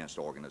not against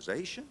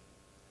organization.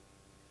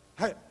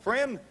 Hey,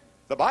 friend,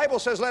 the Bible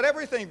says let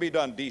everything be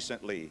done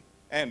decently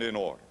and in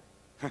order.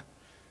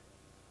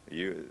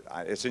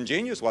 It's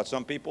ingenious what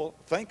some people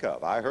think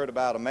of. I heard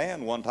about a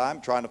man one time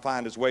trying to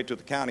find his way to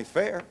the county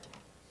fair.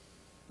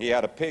 He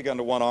had a pig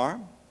under one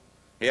arm.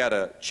 He had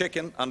a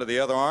chicken under the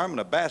other arm and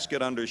a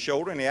basket under his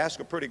shoulder, and he asked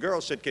a pretty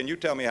girl, said, can you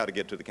tell me how to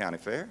get to the county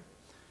fair?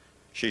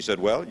 She said,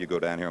 well, you go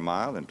down here a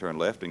mile and turn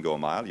left and go a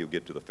mile, you'll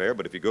get to the fair,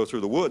 but if you go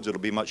through the woods,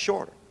 it'll be much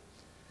shorter.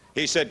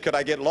 He said, could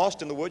I get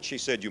lost in the woods? She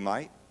said, you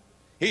might.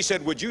 He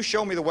said, would you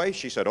show me the way?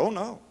 She said, oh,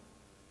 no.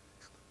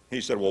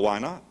 He said, well, why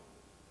not?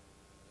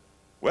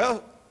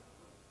 Well,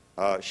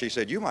 she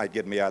said, you might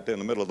get me out there in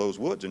the middle of those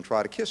woods and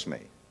try to kiss me.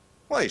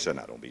 Well, he said,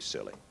 now, don't be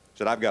silly. He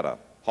said, I've got a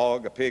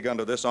hog, a pig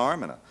under this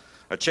arm, and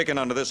a chicken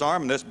under this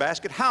arm, and this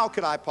basket. How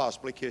could I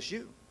possibly kiss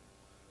you?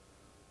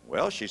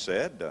 Well, she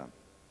said,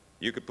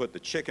 you could put the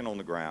chicken on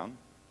the ground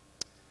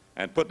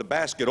and put the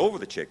basket over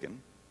the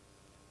chicken,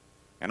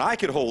 and I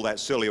could hold that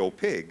silly old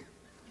pig.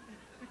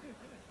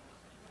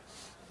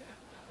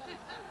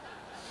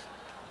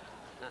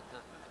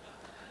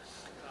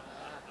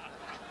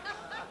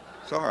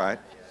 It's all right.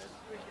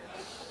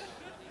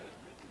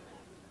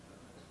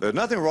 There's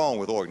nothing wrong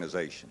with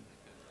organization.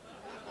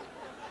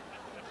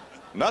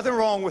 Nothing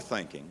wrong with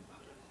thinking.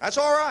 That's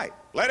all right.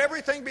 Let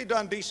everything be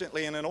done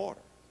decently and in order.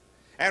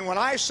 And when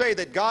I say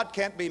that God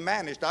can't be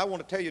managed, I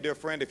want to tell you, dear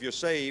friend, if you're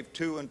saved,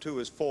 2 and 2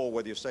 is 4,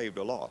 whether you're saved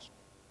or lost.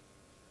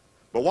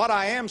 But what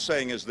I am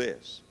saying is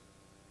this,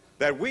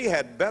 that we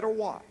had better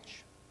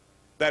watch,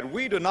 that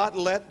we do not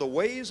let the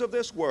ways of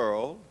this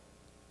world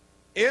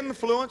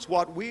influence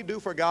what we do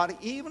for God,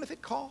 even if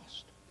it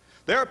costs.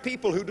 There are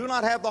people who do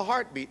not have the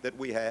heartbeat that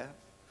we have.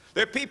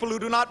 There are people who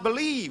do not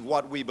believe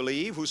what we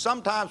believe, who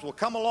sometimes will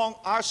come along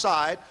our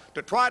side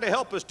to try to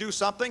help us do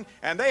something,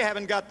 and they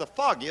haven't got the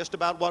foggiest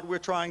about what we're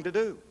trying to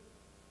do.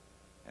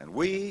 And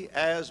we,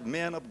 as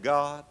men of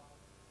God,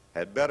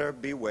 had better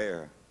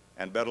beware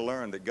and better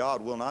learn that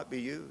God will not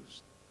be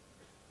used.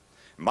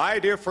 My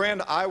dear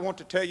friend, I want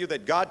to tell you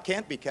that God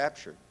can't be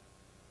captured,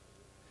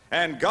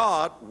 and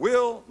God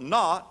will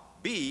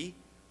not be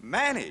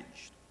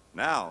managed.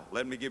 Now,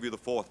 let me give you the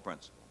fourth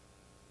principle,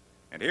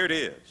 and here it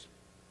is.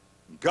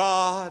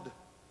 God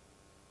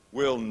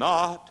will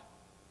not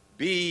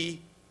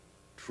be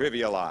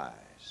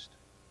trivialized.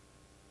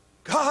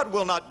 God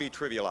will not be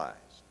trivialized.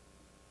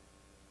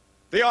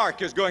 The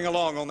ark is going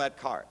along on that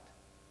cart.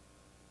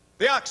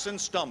 The oxen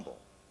stumble.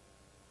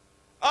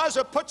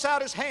 Uzzah puts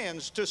out his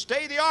hands to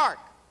stay the ark,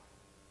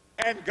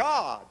 and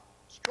God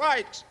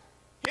strikes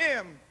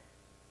him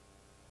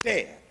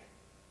dead.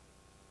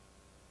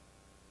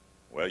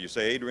 Well, you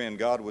say, Adrian,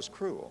 God was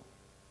cruel.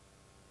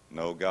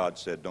 No, God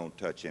said, don't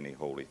touch any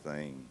holy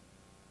thing,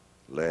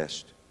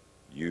 lest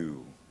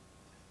you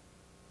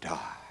die.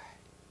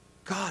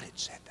 God had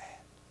said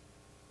that.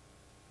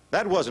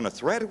 That wasn't a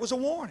threat, it was a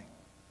warning.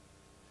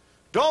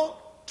 Don't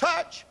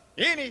touch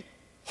any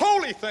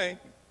holy thing,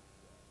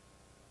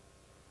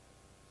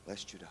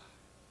 lest you die.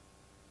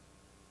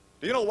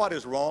 Do you know what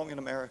is wrong in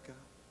America?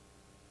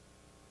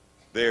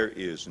 There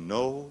is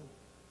no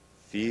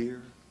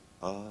fear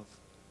of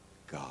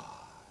God.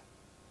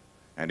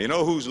 And you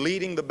know who's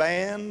leading the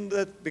band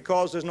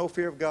because there's no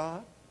fear of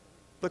God?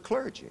 The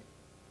clergy.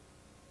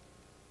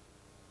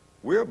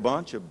 We're a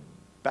bunch of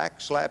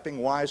backslapping,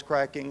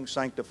 wisecracking,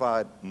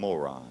 sanctified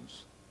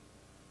morons,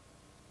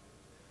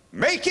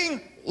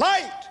 making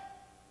light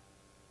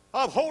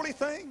of holy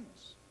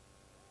things.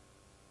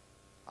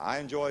 I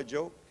enjoy a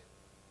joke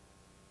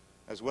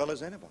as well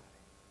as anybody.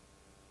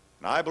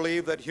 And I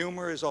believe that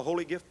humor is a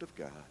holy gift of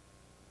God.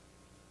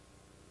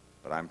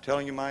 But I'm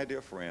telling you, my dear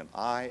friend,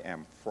 I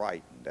am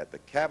frightened at the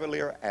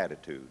cavalier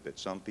attitude that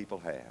some people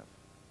have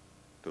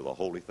to the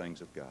holy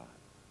things of God.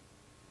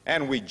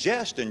 And we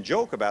jest and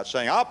joke about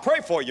saying, I'll pray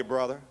for you,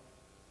 brother.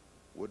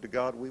 Would to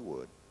God we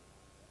would.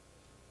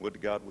 Would to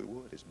God we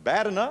would. It's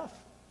bad enough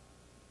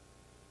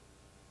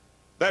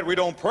that we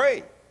don't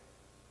pray.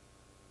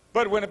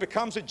 But when it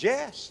becomes a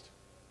jest,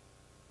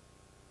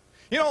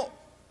 you know,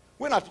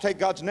 we're not to take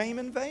God's name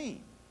in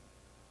vain.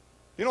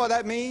 You know what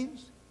that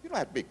means? You don't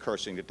have to be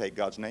cursing to take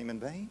God's name in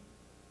vain.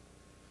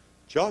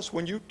 Just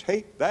when you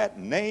take that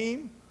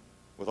name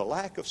with a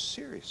lack of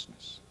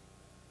seriousness.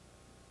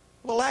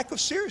 With a lack of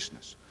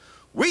seriousness.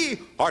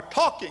 We are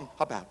talking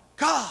about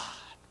God.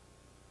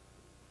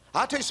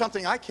 I'll tell you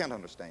something I can't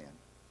understand.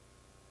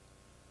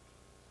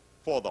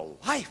 For the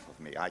life of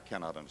me, I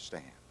cannot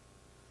understand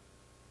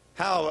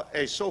how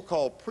a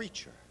so-called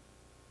preacher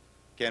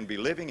can be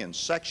living in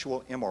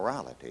sexual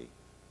immorality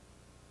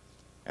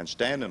and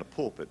stand in a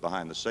pulpit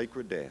behind the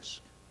sacred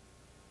desk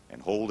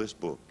and hold this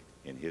book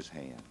in his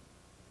hand.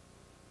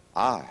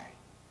 I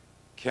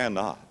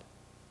cannot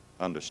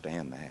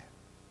understand that.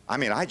 I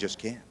mean, I just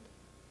can't.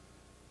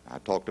 I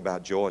talked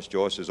about Joyce.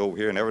 Joyce is over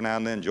here, and every now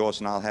and then Joyce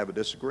and I'll have a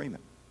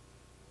disagreement.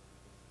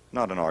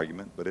 Not an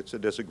argument, but it's a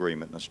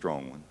disagreement and a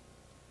strong one.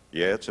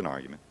 Yeah, it's an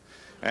argument.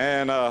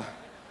 And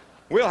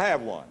we'll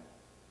have one.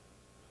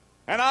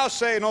 And I'll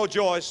say, no,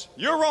 Joyce,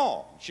 you're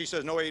wrong. She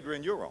says, no,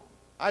 Adrian, you're wrong.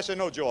 I say,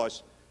 no,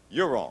 Joyce,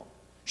 you're wrong.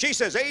 She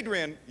says,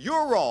 Adrian,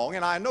 you're wrong,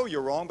 and I know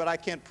you're wrong, but I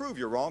can't prove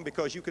you're wrong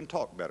because you can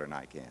talk better than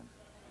I can.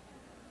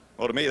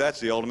 Well, to me, that's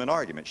the ultimate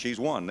argument. She's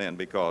won then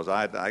because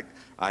I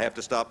have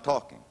to stop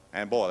talking.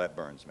 And boy, that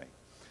burns me.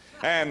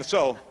 And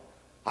so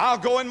I'll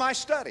go in my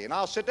study, and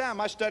I'll sit down.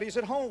 My study's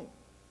at home.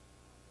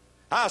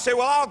 I'll say,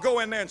 well, I'll go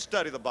in there and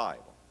study the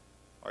Bible.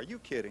 Are you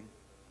kidding?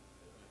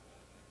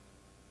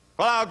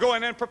 Well, I'll go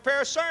in there and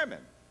prepare a sermon.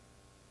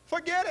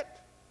 Forget it.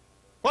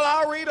 Well,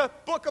 I'll read a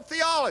book of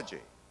theology.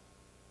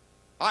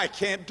 I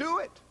can't do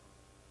it.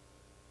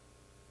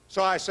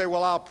 So I say,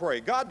 well, I'll pray.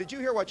 God, did you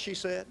hear what she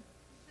said?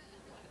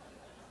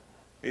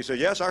 He said,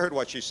 yes, I heard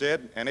what she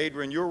said, and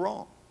Adrian, you're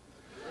wrong.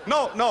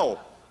 No,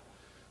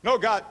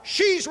 God,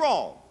 she's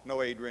wrong.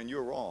 No, Adrian,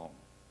 you're wrong.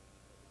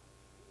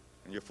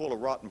 And you're full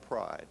of rotten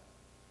pride.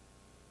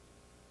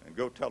 And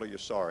go tell her you're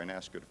sorry and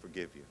ask her to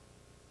forgive you.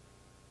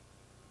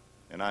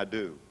 And I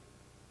do.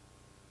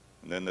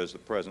 And then there's the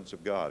presence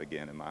of God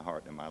again in my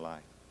heart and in my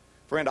life.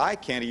 Friend, I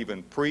can't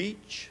even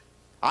preach.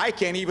 I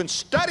can't even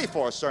study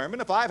for a sermon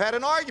if I've had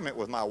an argument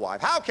with my wife.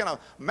 How can a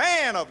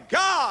man of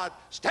God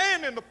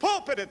stand in the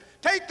pulpit and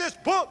take this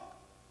book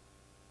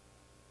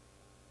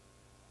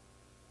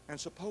and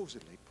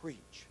supposedly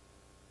preach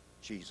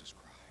Jesus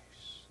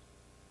Christ?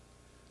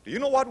 Do you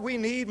know what we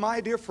need,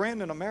 my dear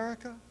friend, in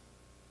America?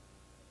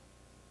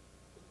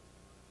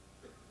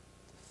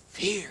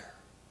 Fear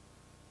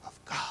of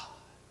God.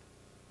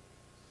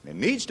 It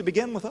needs to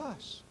begin with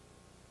us.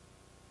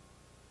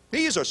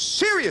 These are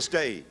serious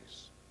days.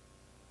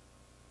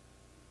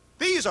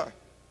 These are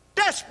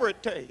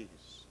desperate days.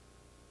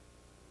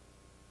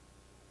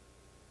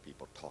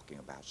 People talking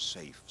about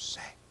safe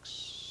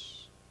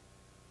sex.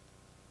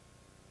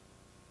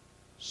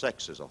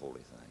 Sex is a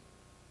holy thing.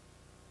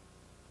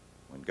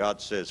 When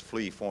God says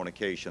flee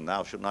fornication,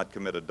 thou shalt not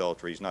commit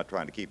adultery, he's not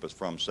trying to keep us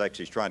from sex.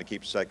 He's trying to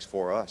keep sex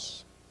for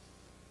us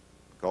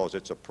because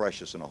it's a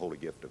precious and a holy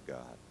gift of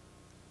God.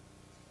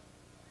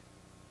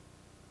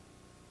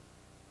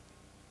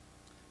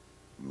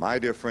 My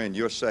dear friend,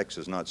 your sex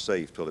is not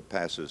safe till it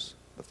passes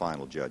the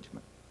final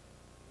judgment.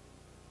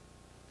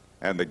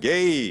 And the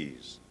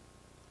gaze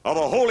of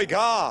a holy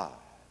God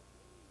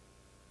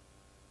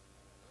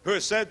who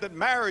has said that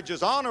marriage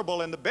is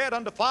honorable and the bed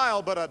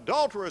undefiled, but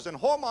adulterers and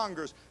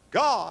whoremongers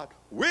God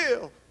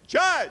will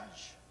judge.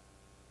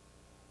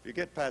 If you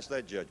get past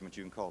that judgment,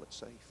 you can call it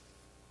safe.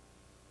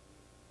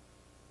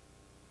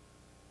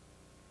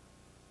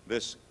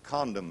 This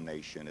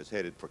condemnation is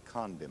headed for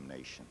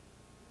condemnation.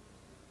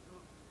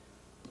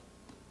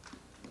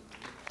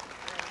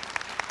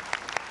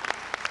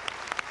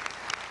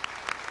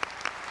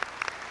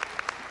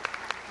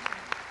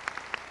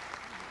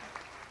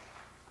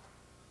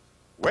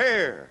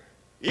 Where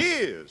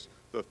is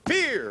the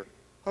fear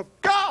of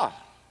God?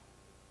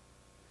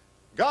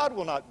 God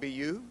will not be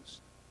used.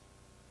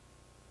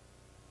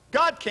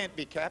 God can't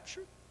be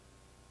captured.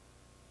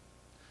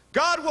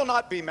 God will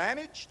not be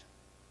managed.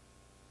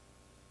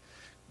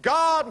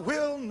 God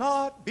will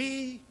not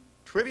be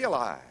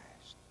trivialized.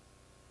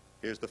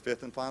 Here's the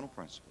fifth and final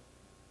principle.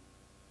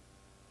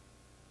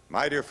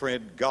 My dear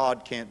friend,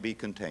 God can't be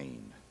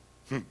contained.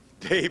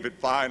 David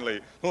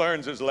finally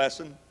learns his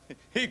lesson.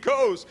 He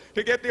goes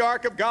to get the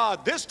ark of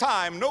God. This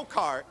time, no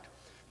cart.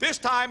 This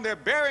time, they're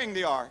bearing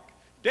the ark.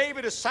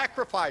 David is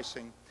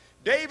sacrificing.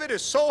 David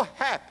is so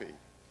happy.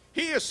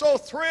 He is so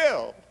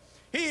thrilled.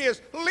 He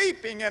is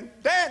leaping and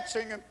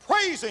dancing and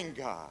praising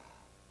God.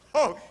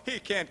 Oh, he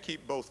can't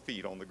keep both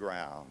feet on the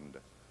ground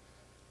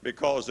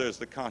because there's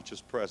the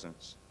conscious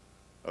presence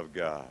of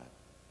God.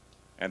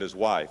 And his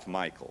wife,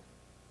 Michal,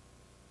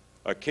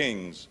 a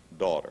king's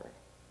daughter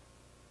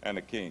and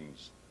a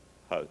king's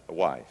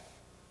wife,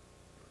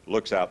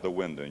 looks out the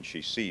window and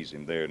she sees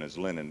him there in his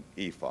linen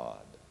ephod,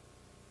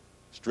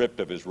 stripped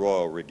of his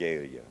royal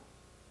regalia.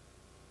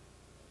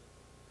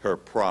 Her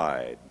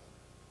pride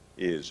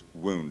is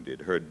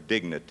wounded. Her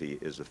dignity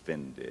is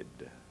offended.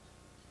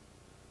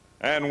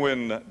 And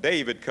when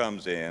David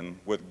comes in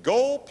with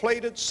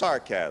gold-plated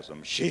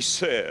sarcasm, she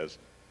says,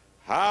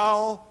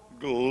 how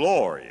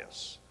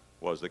glorious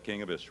was the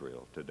King of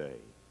Israel today.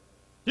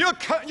 You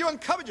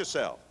uncovered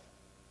yourself,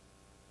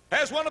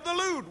 as one of the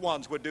lewd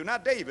ones would do. Now,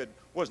 David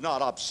was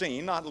not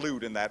obscene, not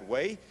lewd in that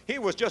way. He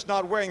was just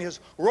not wearing his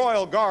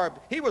royal garb.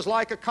 He was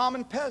like a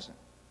common peasant.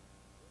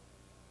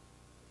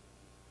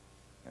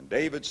 And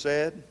David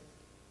said,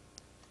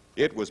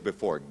 it was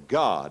before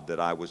God that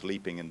I was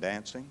leaping and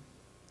dancing.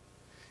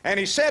 And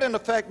he said, in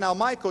effect, now,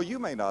 Michal, you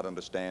may not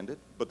understand it,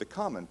 but the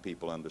common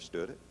people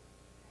understood it.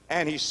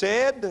 And he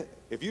said,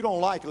 if you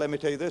don't like it, let me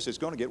tell you this, it's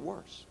going to get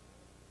worse.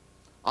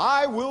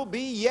 I will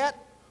be yet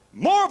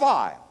more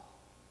vile,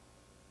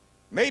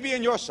 maybe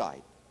in your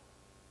sight,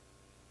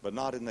 but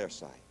not in their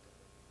sight.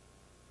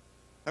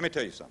 Let me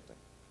tell you something.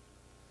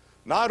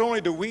 Not only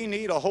do we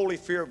need a holy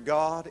fear of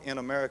God in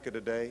America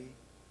today,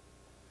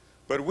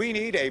 but we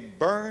need a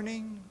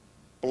burning,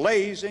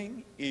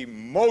 blazing,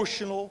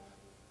 emotional,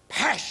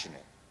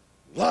 passionate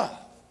love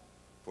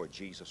for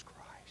Jesus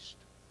Christ.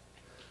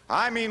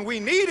 I mean,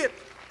 we need it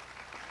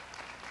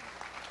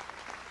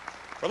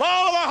with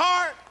all of our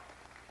heart.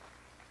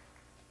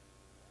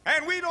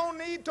 And we don't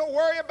need to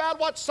worry about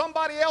what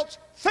somebody else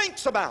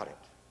thinks about it.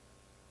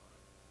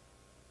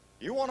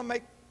 You want to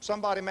make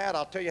somebody mad,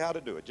 I'll tell you how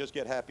to do it. Just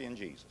get happy in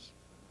Jesus.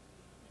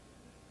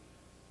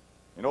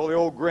 You know the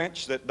old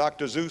Grinch that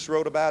Dr. Seuss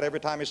wrote about? Every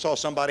time he saw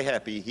somebody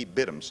happy, he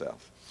bit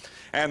himself.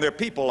 And there are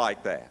people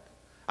like that.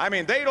 I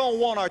mean, they don't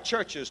want our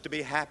churches to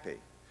be happy.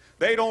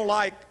 They don't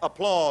like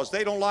applause.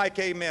 They don't like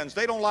amens.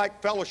 They don't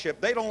like fellowship.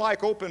 They don't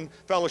like open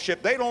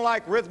fellowship. They don't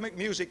like rhythmic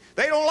music.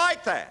 They don't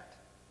like that.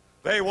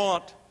 They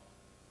want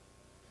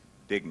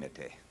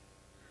dignity.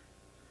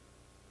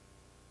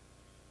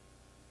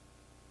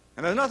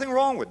 And there's nothing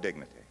wrong with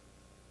dignity.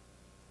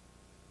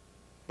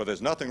 But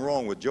there's nothing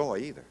wrong with joy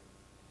either.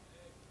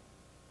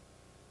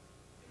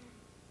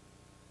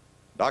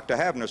 Dr.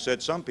 Havner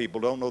said some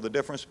people don't know the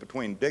difference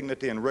between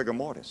dignity and rigor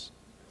mortis.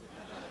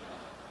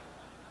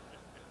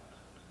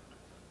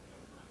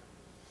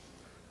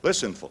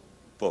 Listen,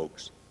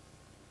 folks.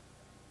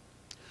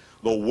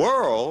 The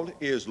world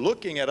is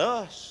looking at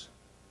us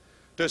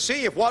to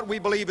see if what we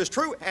believe is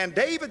true. And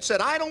David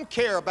said, I don't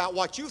care about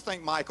what you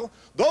think, Michal.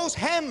 Those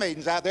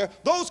handmaidens out there,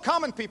 those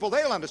common people,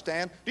 they'll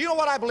understand. Do you know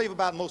what I believe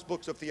about most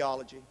books of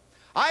theology?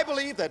 I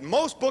believe that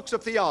most books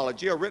of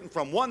theology are written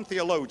from one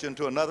theologian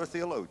to another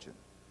theologian.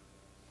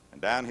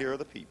 And down here are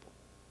the people.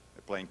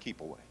 They're playing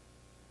keep away,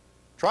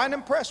 trying to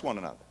impress one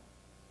another.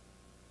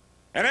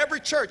 And every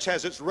church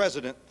has its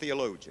resident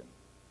theologian.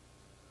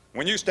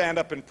 When you stand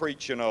up and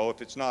preach,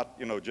 if it's not,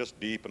 just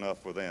deep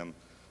enough for them,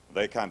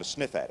 they kind of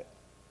sniff at it.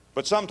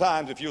 But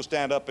sometimes if you'll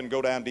stand up and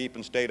go down deep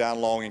and stay down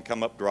long and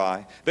come up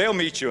dry, they'll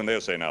meet you and they'll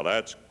say, now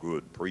that's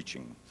good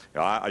preaching.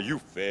 You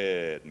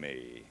fed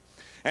me.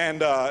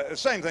 And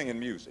same thing in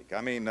music.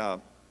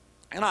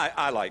 And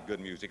I like good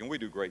music, and we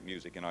do great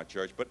music in our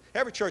church, but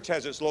every church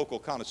has its local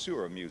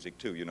connoisseur of music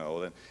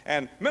too,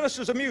 And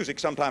ministers of music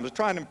sometimes are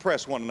trying to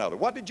impress one another.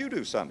 What did you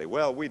do Sunday?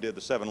 Well, we did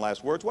the 7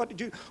 last words. What did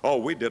you? Oh,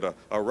 we did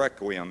a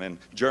requiem in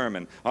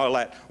German. Well,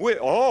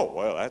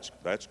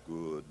 that's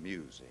good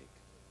music.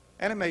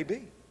 And it may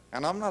be,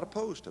 and I'm not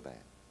opposed to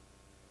that.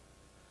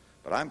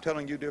 But I'm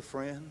telling you, dear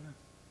friend,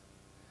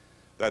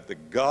 that the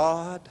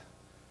God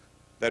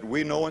that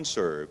we know and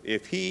serve,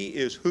 if he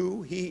is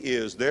who he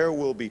is, there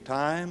will be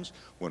times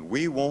when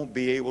we won't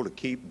be able to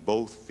keep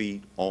both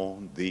feet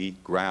on the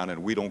ground,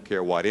 and we don't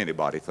care what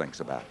anybody thinks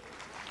about it.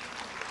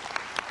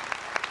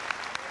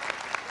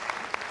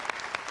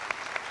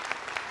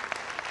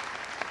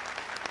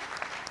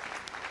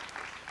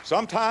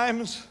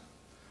 Sometimes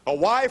a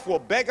wife will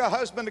beg a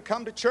husband to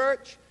come to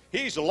church.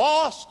 He's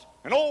lost,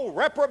 an old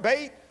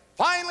reprobate.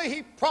 Finally,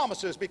 he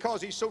promises,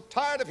 because he's so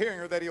tired of hearing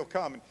her, that he'll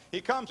come. And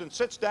he comes and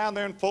sits down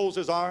there and folds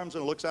his arms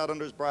and looks out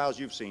under his brows.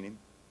 You've seen him.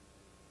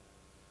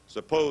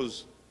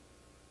 Suppose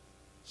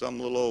some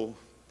little old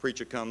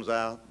preacher comes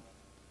out,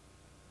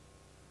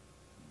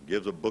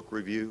 gives a book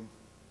review,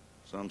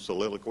 some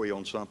soliloquy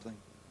on something,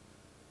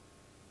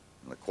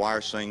 and the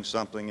choir sings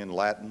something in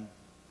Latin.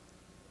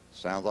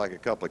 Sounds like a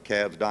couple of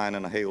calves dying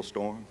in a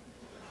hailstorm.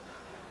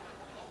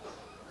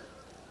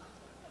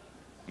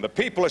 And the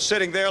people are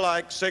sitting there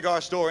like cigar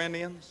store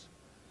Indians.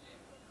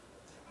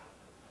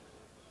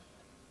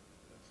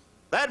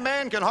 That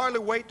man can hardly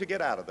wait to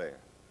get out of there.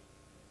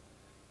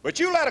 But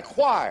you let a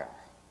choir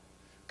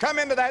come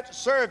into that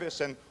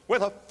service and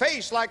with a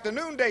face like the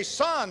noonday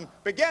sun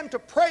begin to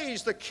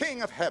praise the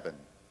King of Heaven.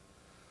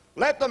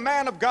 Let the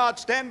man of God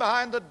stand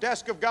behind the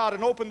desk of God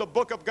and open the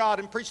book of God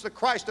and preach the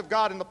Christ of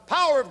God and the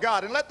power of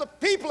God, and let the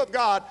people of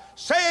God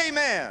say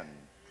amen.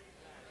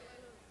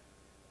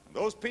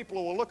 Those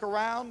people will look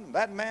around,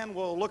 that man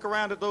will look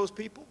around at those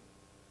people,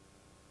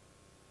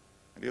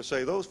 and he'll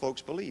say, those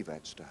folks believe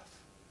that stuff.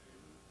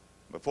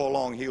 Before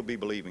long, he'll be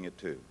believing it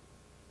too.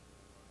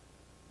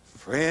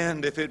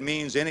 Friend, if it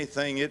means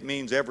anything, it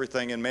means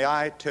everything. And may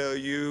I tell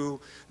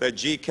you that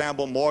G.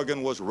 Campbell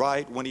Morgan was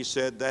right when he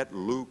said that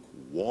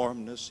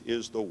lukewarmness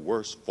is the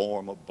worst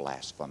form of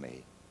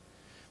blasphemy.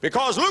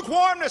 Because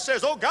lukewarmness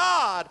says, oh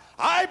God,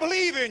 I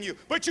believe in you,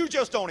 but you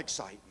just don't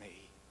excite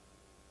me.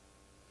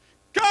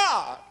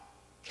 God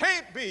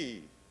can't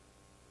be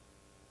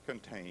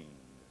contained.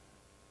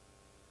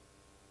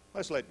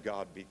 Let's let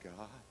God be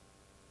God.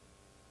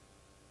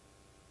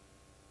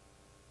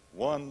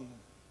 One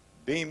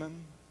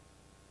demon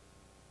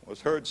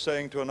was heard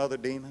saying to another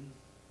demon,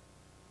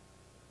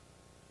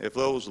 if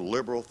those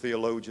liberal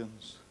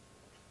theologians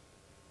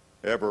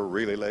ever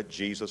really let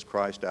Jesus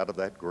Christ out of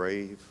that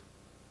grave,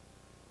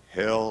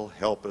 hell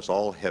help us,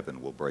 all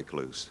heaven will break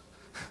loose.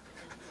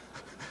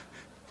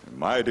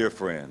 My dear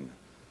friend,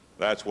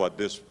 that's what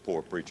this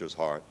poor preacher's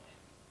heart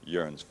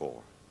yearns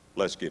for.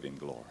 Let's give him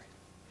glory.